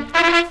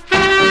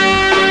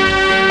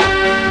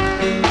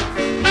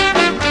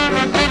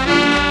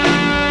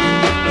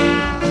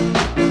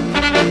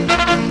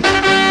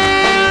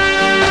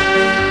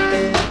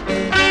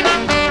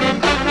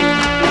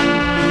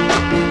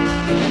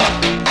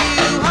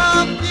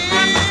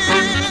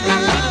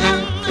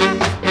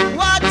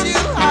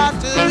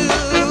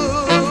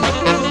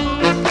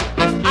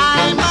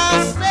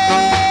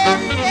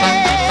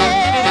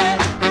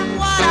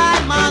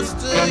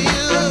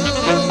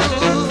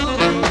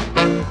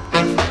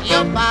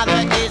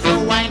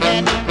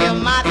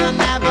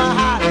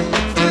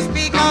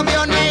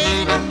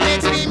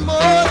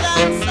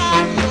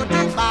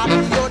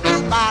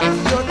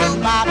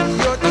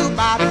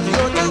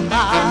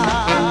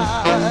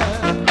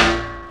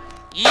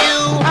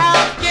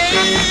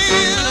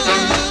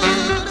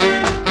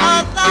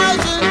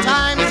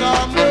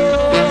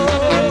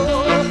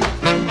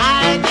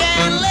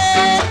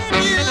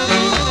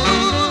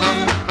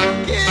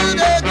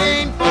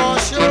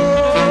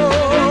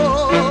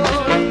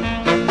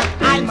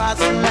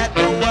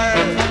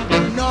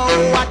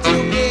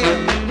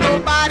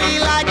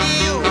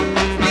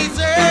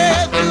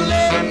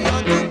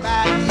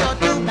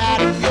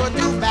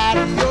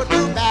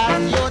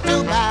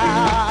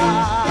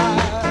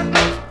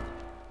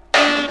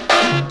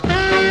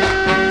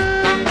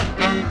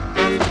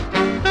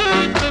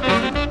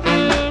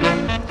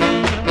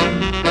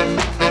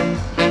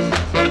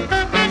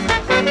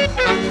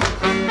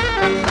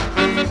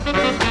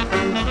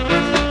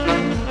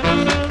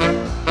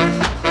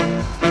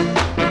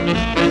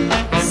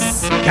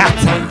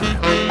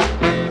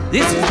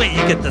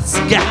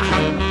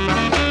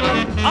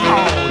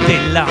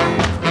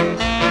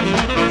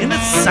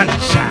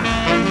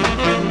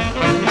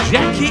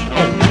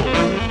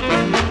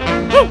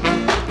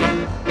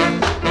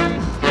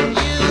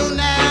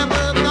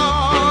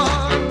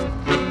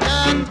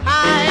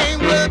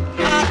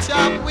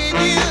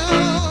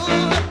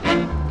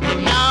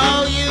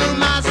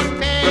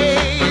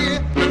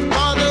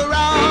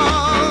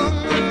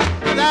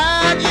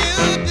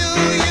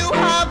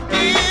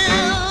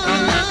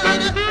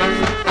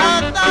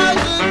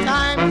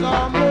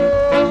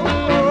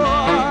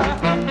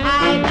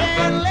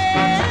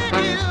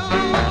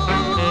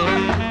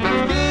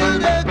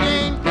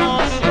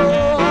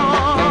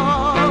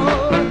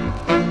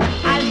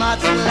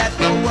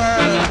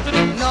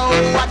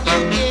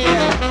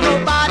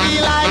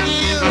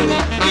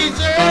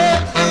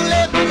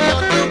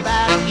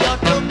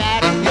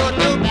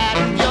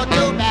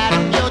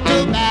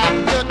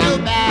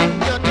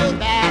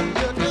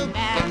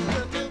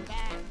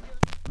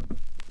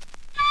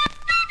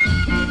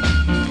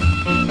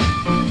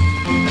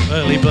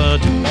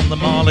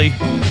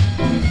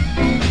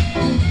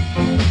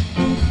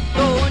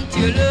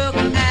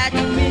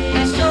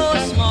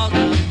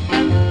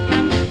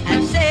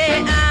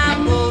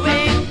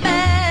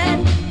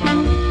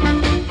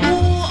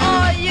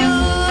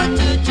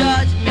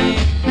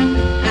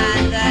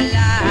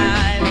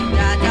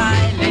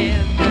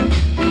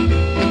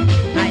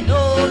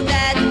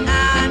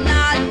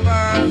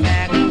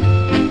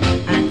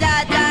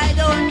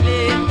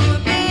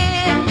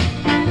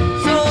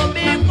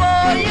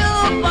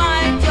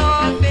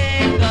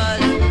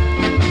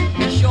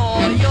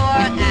 Sure your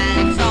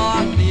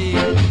answer,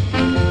 please.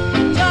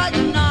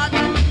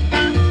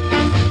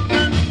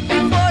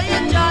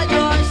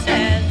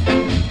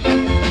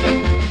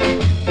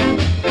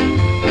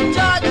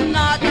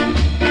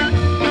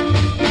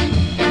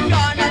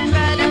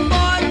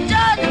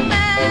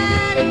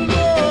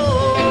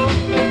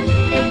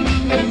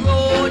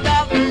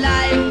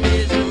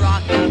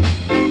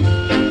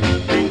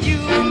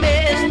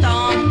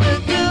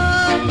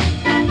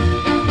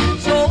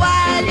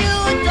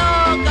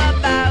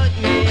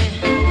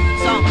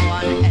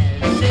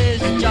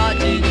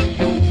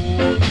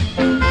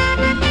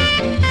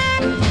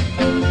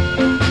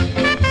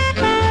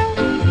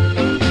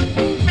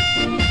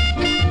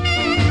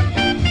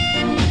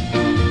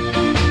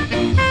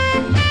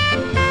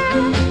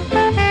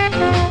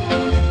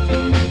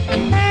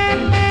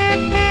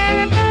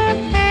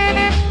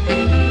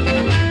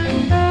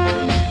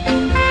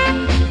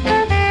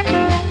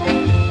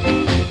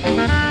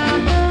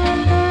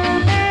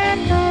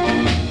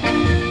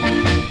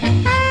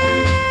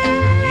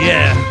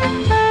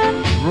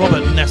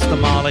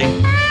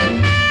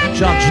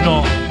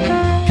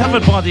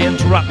 covered by the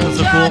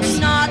Interrupters, of course.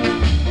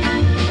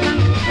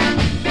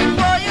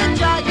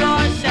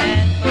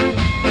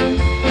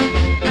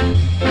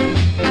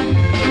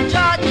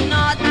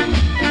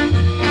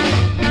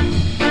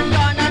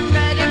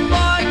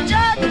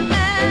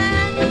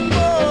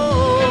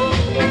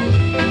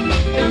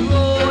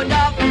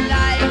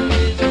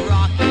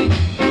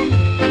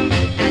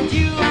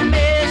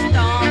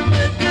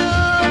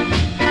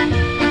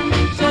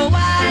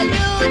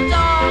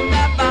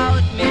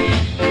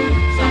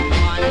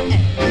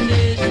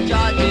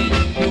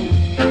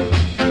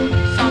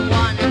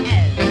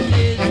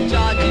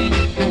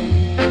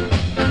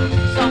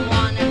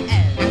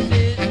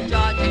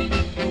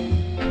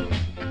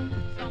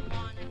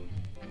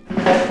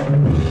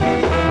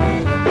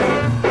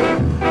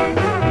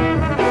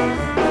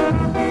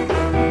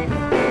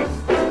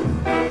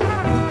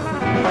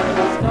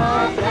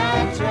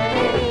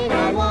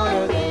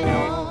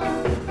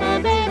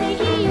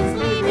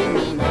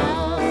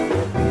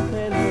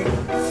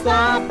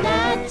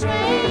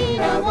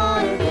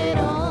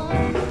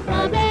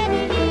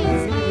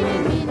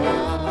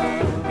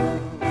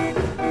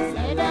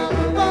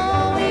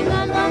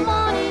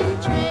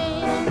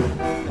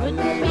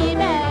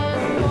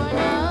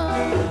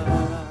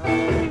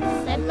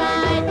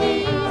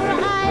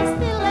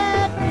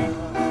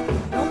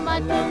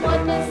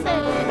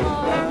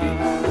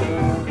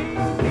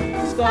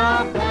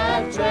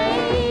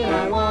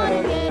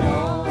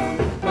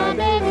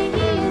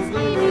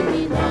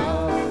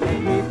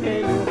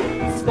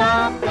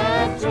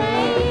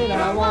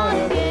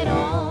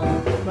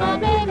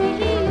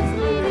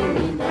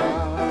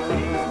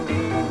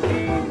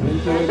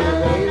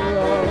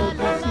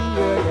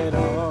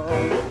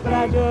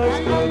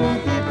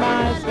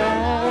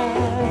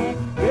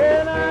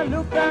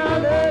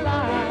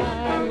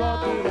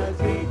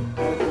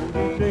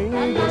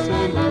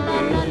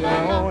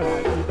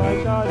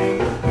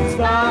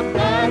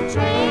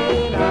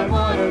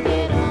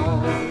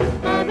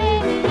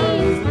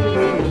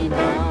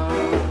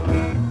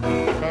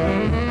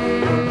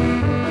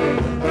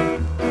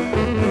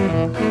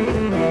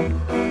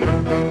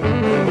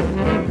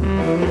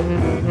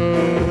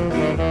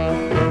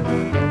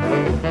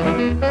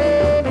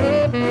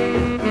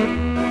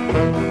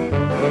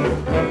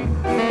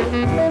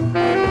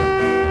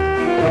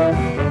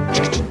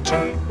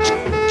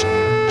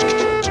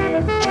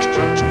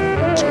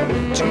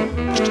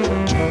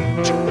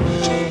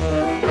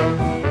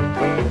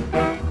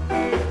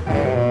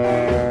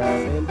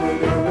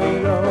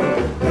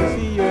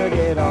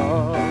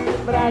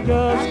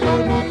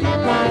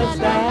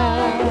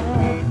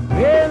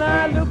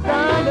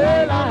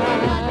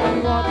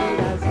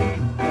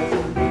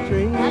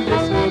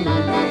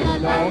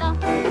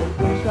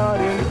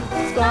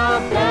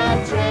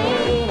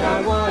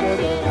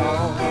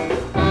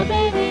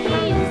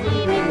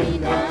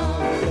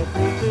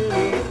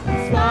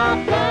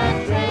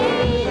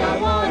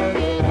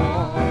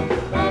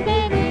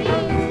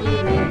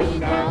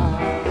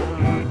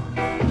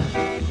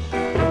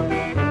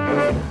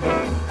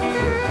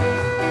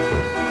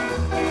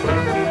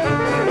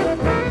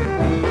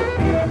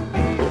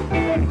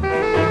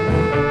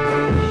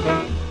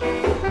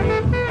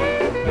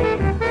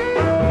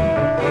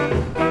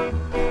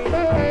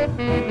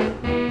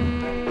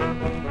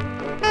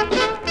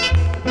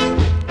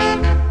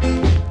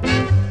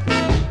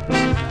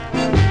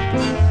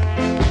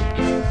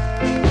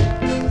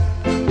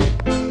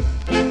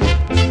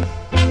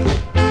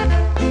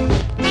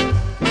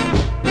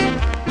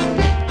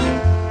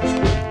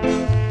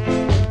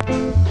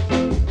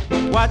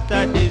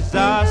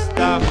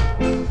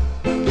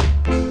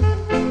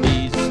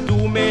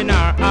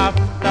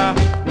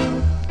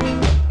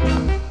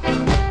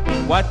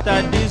 What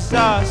a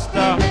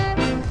disaster.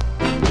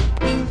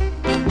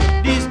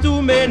 These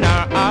two men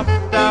are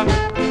after.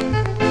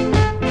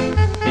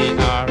 They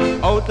are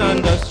out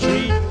on the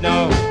street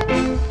now.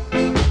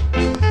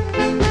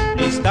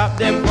 Please stop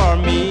them for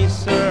me,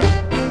 sir.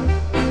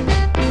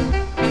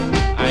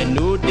 I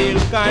know they'll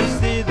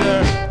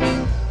consider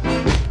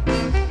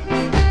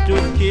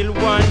to kill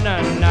one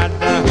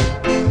another.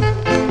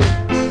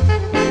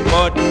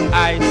 But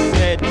I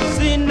said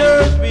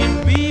sinners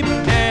will weep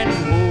and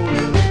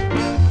mourn.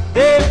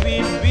 They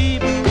will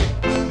weep,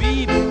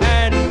 weep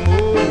and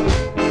mourn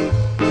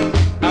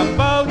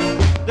about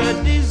the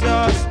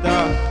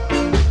disaster.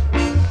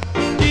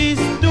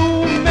 These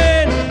two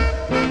men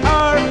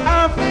are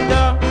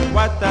after.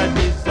 What a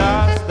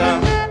disaster.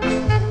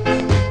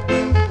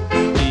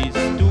 These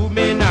two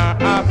men are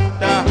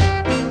after.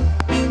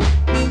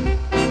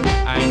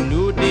 I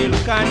know they'll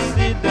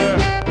consider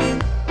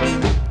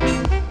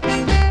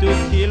to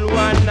kill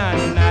one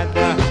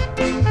another.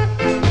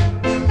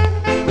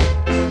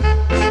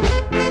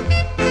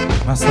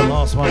 That's the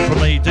last one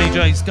from me,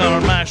 DJ Scar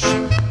and Mash.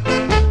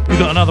 We've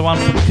got another one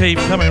from Keith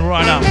coming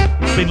right up.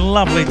 It's been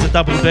lovely to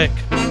double deck.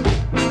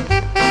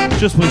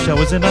 Just wish I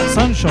was in that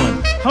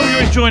sunshine. Hope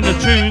you're enjoying the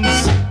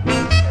tunes.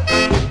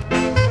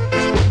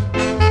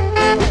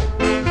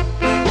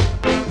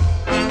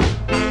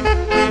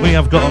 We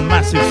have got a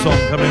massive song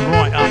coming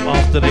right up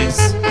after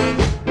this.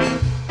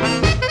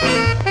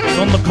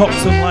 on the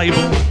Coxon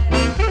label.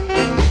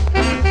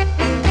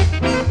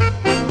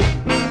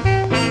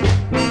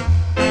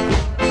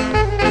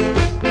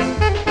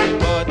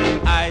 But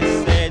I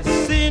said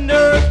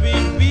sinners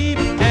will weep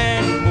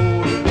and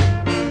mourn.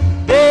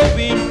 They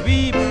will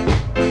weep,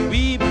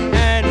 weep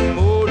and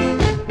mourn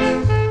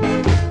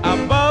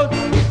about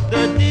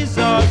the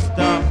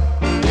disaster.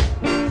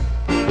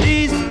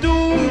 These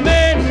two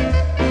men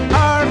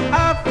are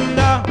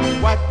after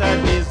what a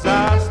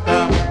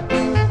disaster.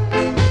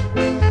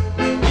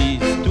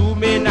 These two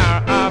men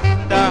are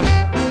after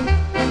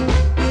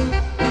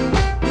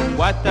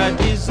what a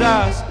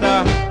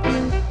disaster.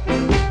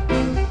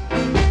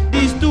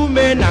 These two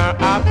men are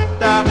after.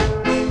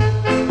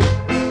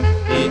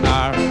 They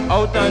are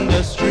out on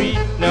the street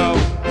now.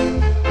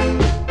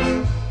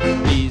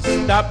 Please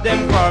stop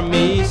them for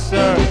me,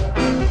 sir.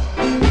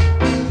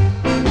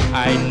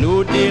 I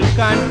know they'll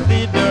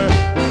consider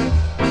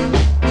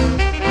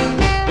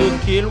to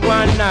kill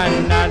one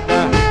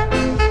another.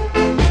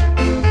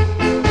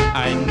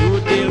 I know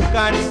they'll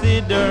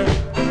consider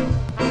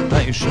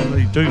That is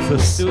Shirley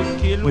Doofus to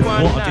kill with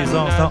one What a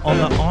Disaster on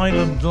another. the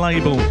Island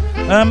label.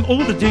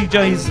 All the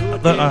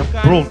DJs that are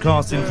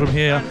broadcasting from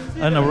here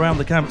and around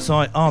the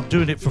campsite are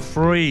doing it for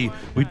free.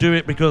 We do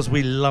it because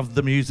we love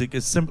the music,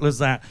 as simple as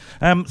that.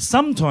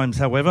 Sometimes,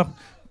 however,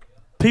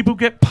 people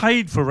get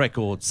paid for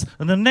records,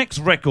 and the next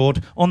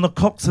record on the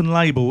Coxon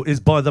label is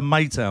by the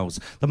Maytals.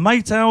 The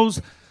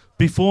Maytals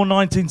before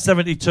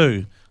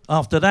 1972.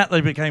 After that,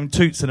 they became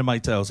Toots and the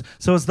Maytals.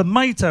 So as the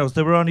Maytals,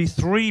 there were only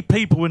 3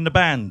 people in the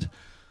band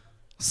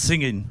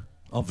singing,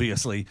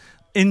 obviously.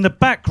 In the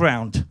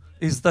background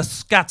is the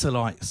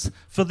Scatterlights.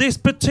 For this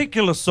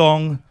particular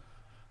song,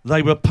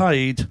 they were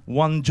paid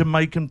 1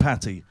 Jamaican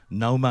patty,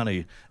 no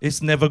money.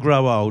 It's never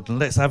grow old, and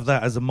let's have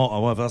that as a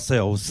motto of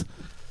ourselves.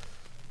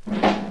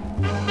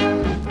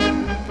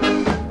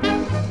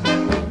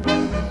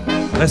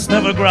 Let's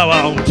never grow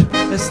old.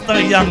 Let's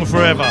stay young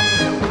forever.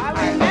 I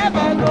will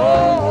never go.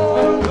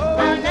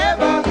 I'll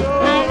never,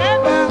 I'll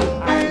never,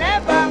 I'll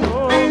never,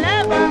 I'll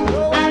never,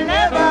 I'll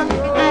never,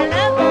 I'll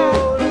never.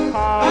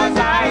 'Cause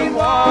I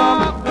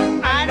walk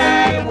and I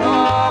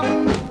walk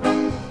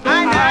and I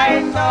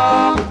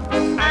talk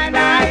and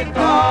I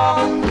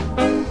talk.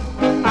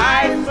 I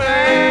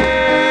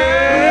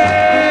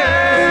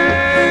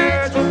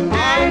search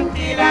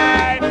until I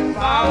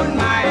found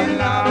my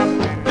love.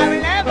 I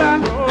will never, I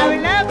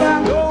will never, I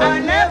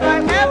will never,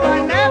 never,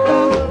 never.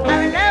 I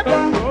will never,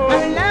 I will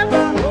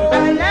never, I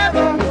will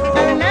never, I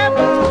will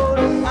never.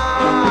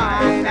 I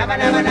never,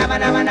 never, never,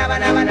 never, never,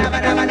 never,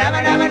 never, never, never,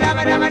 never, never,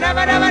 never, never,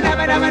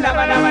 never, never,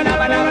 never,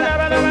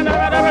 never, never,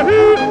 never, never.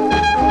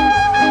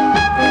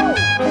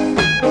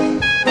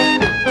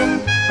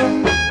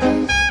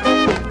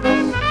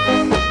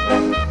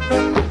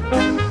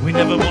 We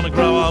never want to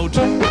grow old,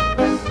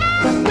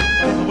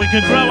 but we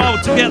can grow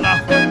old together.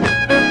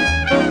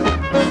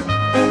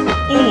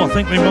 Oh, I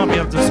think we might be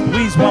able to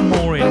squeeze one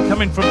more in,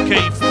 coming from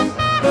Keith.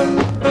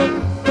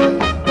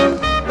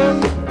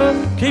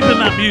 Keeping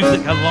that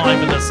music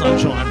alive in the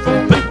sunshine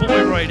from Big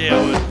Boy Radio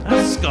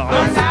and Scarf.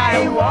 And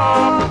I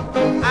walk,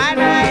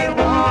 and I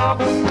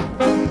walk,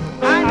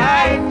 and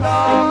I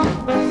talk,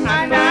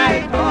 and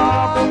I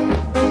talk.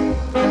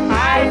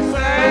 I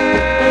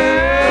search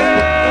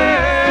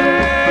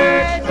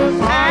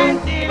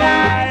until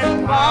I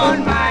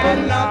found my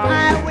love. I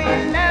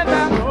will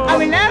never, I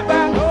will never, I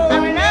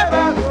will never, I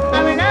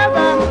will never,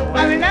 I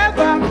will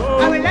never, I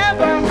will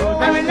never, I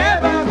will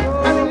never, I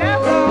will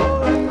never.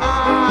 I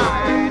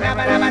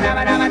never, never,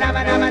 never, never, never,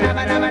 never,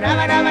 never, never,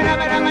 never, never,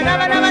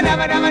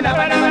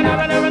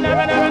 never, never,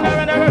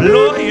 never, never.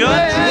 Blow your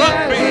truck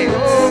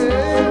beats.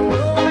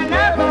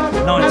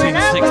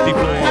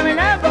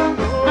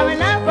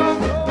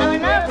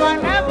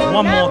 1964.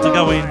 One more to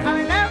go in.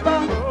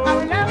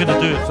 We're going to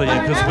do it for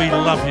you because we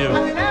love you.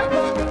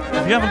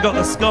 If you haven't got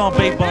the Scar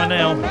beat by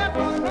now,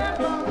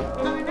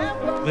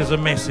 there's a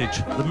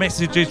message. The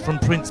message is from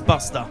Prince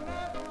Buster.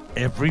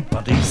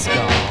 Everybody's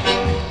Scar.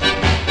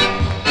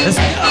 Let's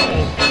go.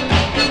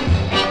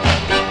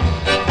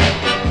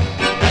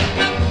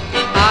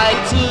 I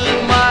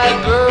took my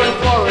girl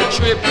for a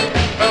trip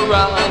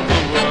around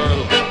the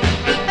world.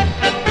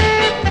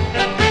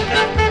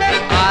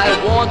 I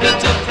wanted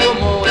to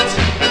promote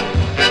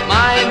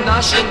my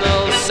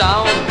national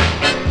sound.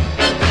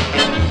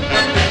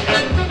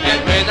 And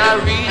when I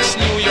reached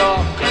New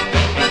York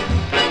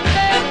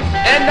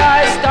and I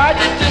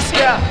started to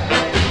scare,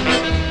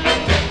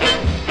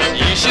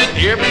 you should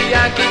hear me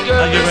Yankee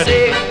girl Are you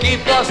ready? say,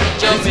 keep us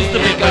This is the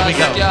bit where we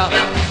go.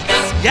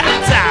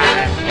 Scat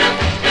time.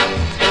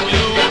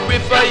 You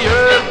prefer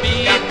your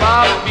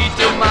bebop beat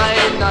to my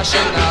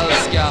national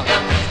ska.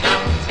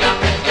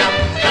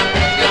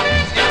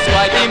 It's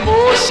quite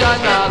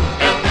emotional,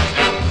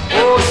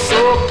 oh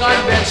so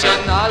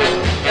conventional.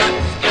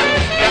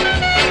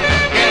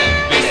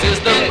 This is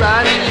the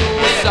brand new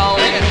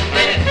sound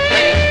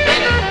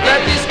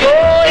that is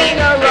going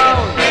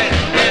around.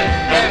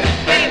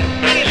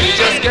 You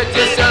just get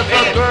yourself a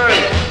girl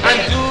and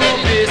do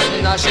this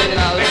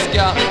national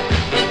ska.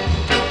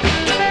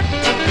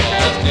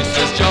 This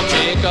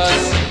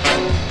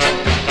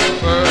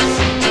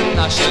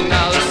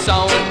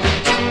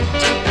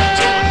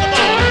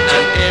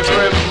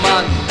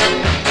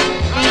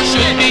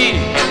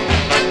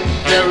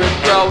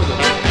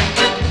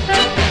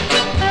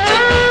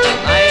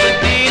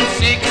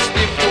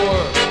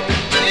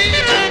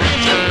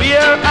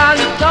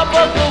top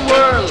of the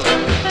world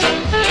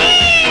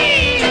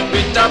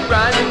with a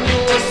brand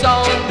new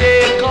sound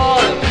they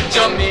call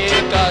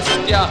Jamaica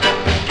Ska.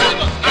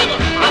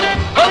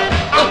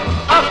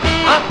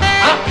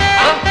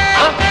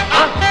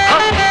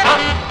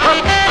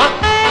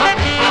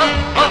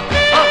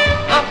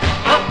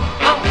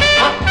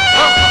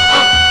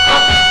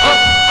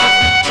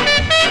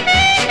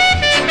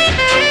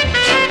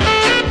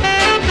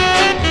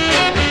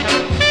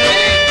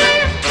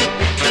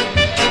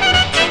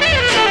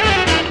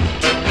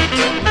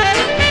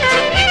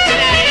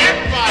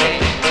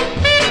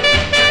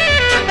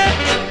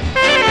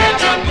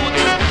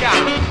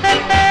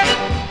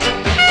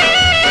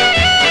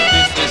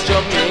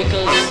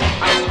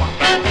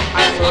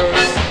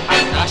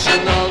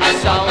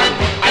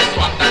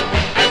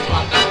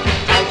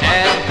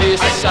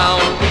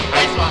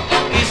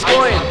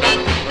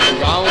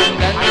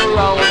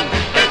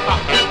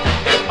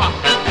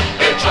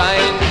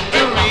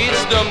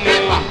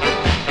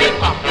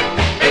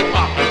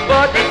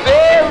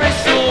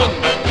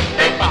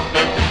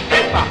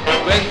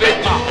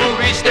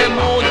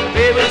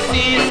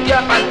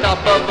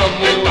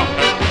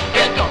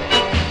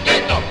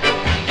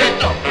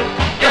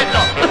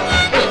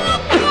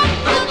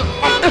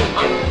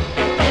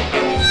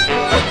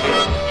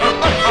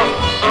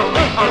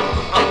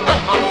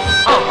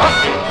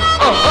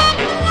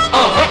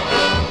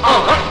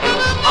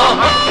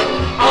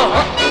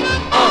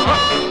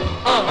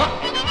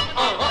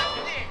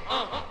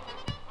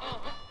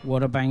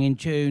 What a banging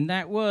tune.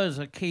 That was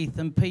a Keith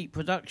and Pete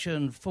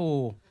production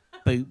for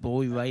Boot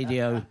Boy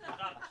Radio.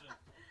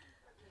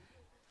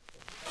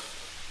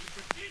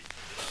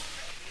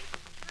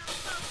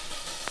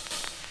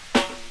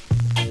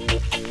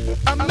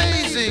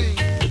 Amazing,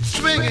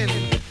 swinging.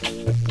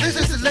 This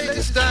is the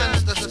latest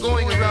dance that's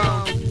going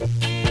around.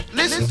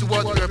 Listen to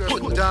what we're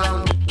putting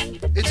down.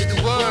 It's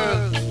the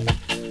world.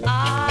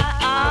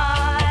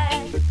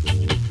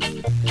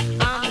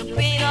 I'm the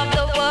queen of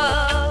the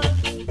world.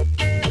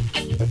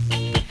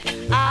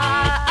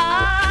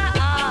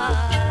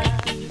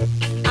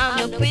 I'm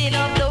the queen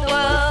of the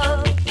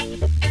world.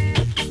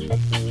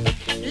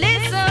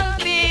 Listen,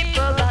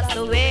 people, that's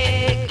the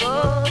way it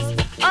goes.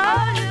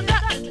 All you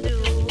got to do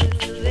is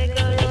to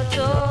wiggle your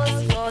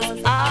toes. 'Cause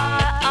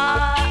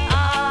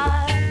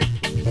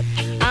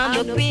I'm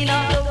the queen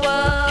of the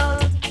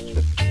world.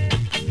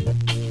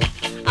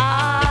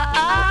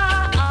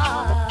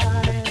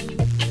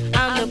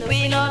 I'm the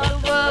queen of the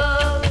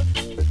world.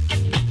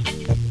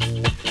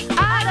 I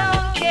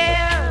don't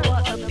care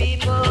what the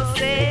people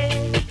say.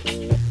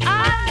 I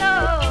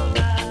know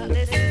that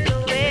this is the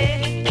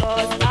way.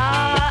 'Cause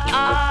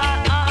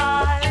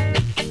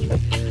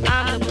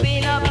I'm the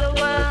queen of the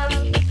world.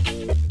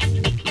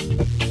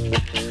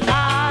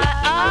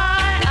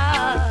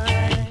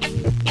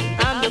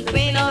 I'm the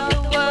queen of the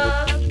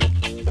world.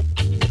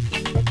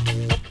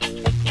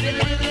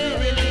 Really, really,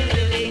 really,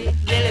 really,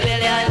 really,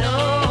 really, I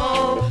know.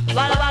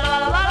 Walla, walla,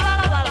 walla, walla,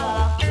 walla, walla.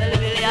 Really,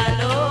 really, I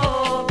know.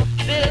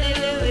 Really,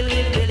 really, really,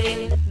 really,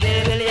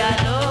 really, really, I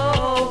know.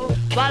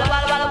 Walla,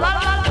 walla, walla,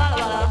 walla, walla, walla,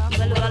 walla.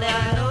 Really, really,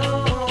 I know.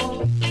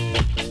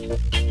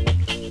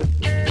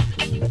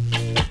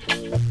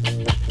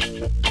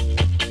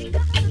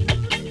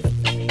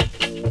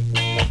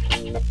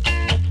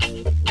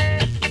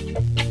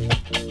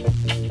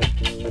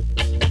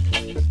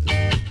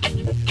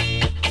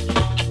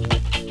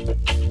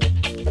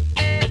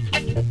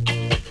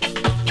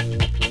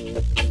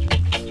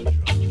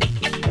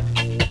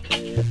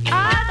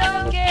 I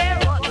don't care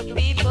what the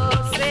people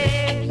say.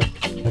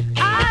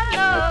 I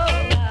know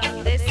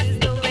that this is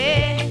the way.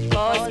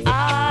 'Cause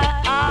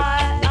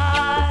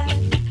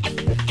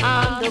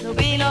I'm the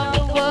queen of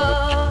the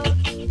world.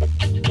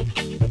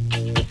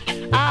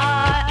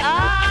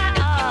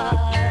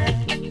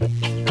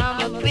 I'm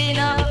the queen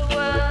of the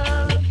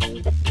world.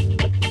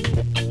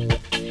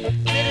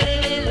 Really,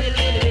 really,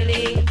 really,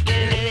 really,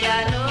 really,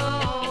 I know.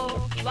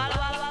 Walla,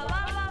 walla,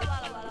 walla, walla,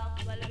 walla, walla.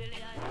 Really,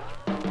 really, I know.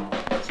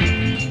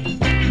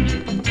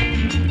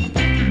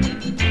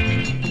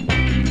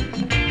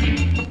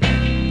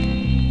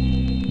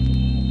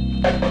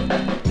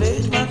 Play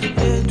it once, you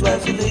play it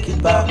twice, you lick it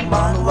back,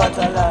 man, what a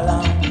la la.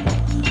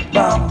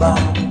 Bam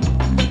bam.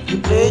 You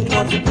play it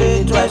once, you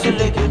play it twice, you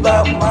lick it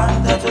back,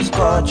 man, that's a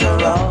scorch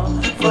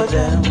around for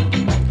them.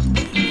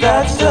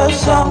 That's the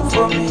song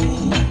for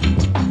me.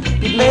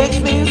 It makes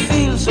me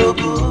feel so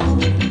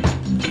good.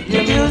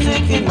 Your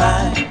music in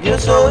mine, your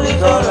soul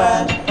is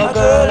alright. A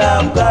girl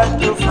I've got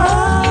to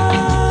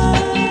find.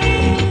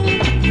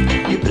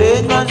 You play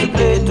it once, you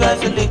play it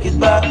twice, you lick it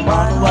back,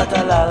 man, what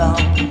a la la.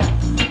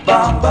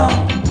 Bam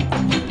bam.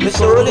 The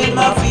soul in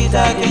my feet,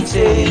 I can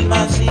say in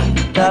my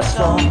seat. That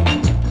song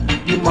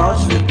you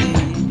must repeat.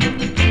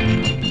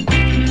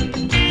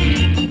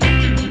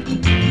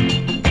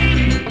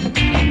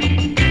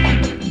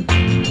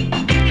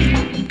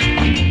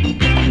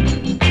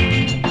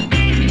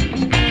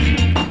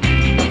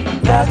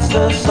 That's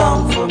the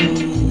song for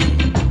me.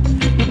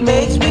 It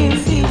makes me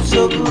feel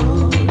so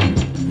good.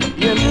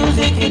 Your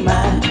music in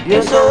mine,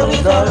 your soul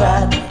is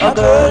alright. A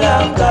girl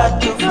I've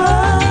got to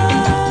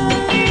find.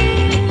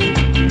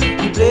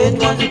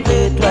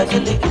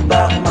 twice, you lick it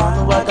back,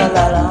 man, what a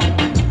la la.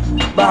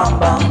 Bam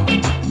bam.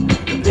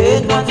 You play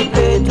it once, you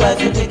play it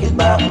twice, you lick it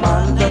back,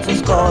 man, that's a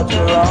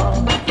sculptural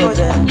for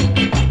them.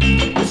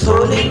 The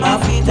soul in my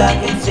feet, I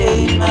can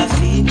say it, my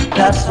seat,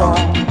 that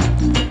song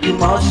you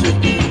must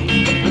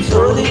repeat. The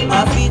soul in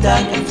my feet,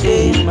 I can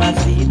say it, my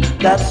seat,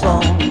 that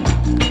song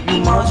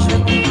you must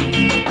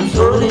repeat. The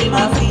soul in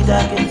my feet,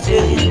 I can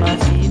say it, my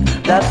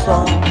seat, that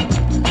song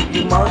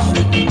you must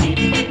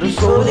repeat. The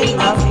soul in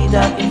my feet,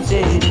 I can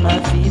say it, my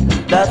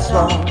feet, that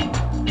song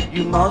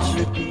you must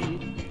repeat.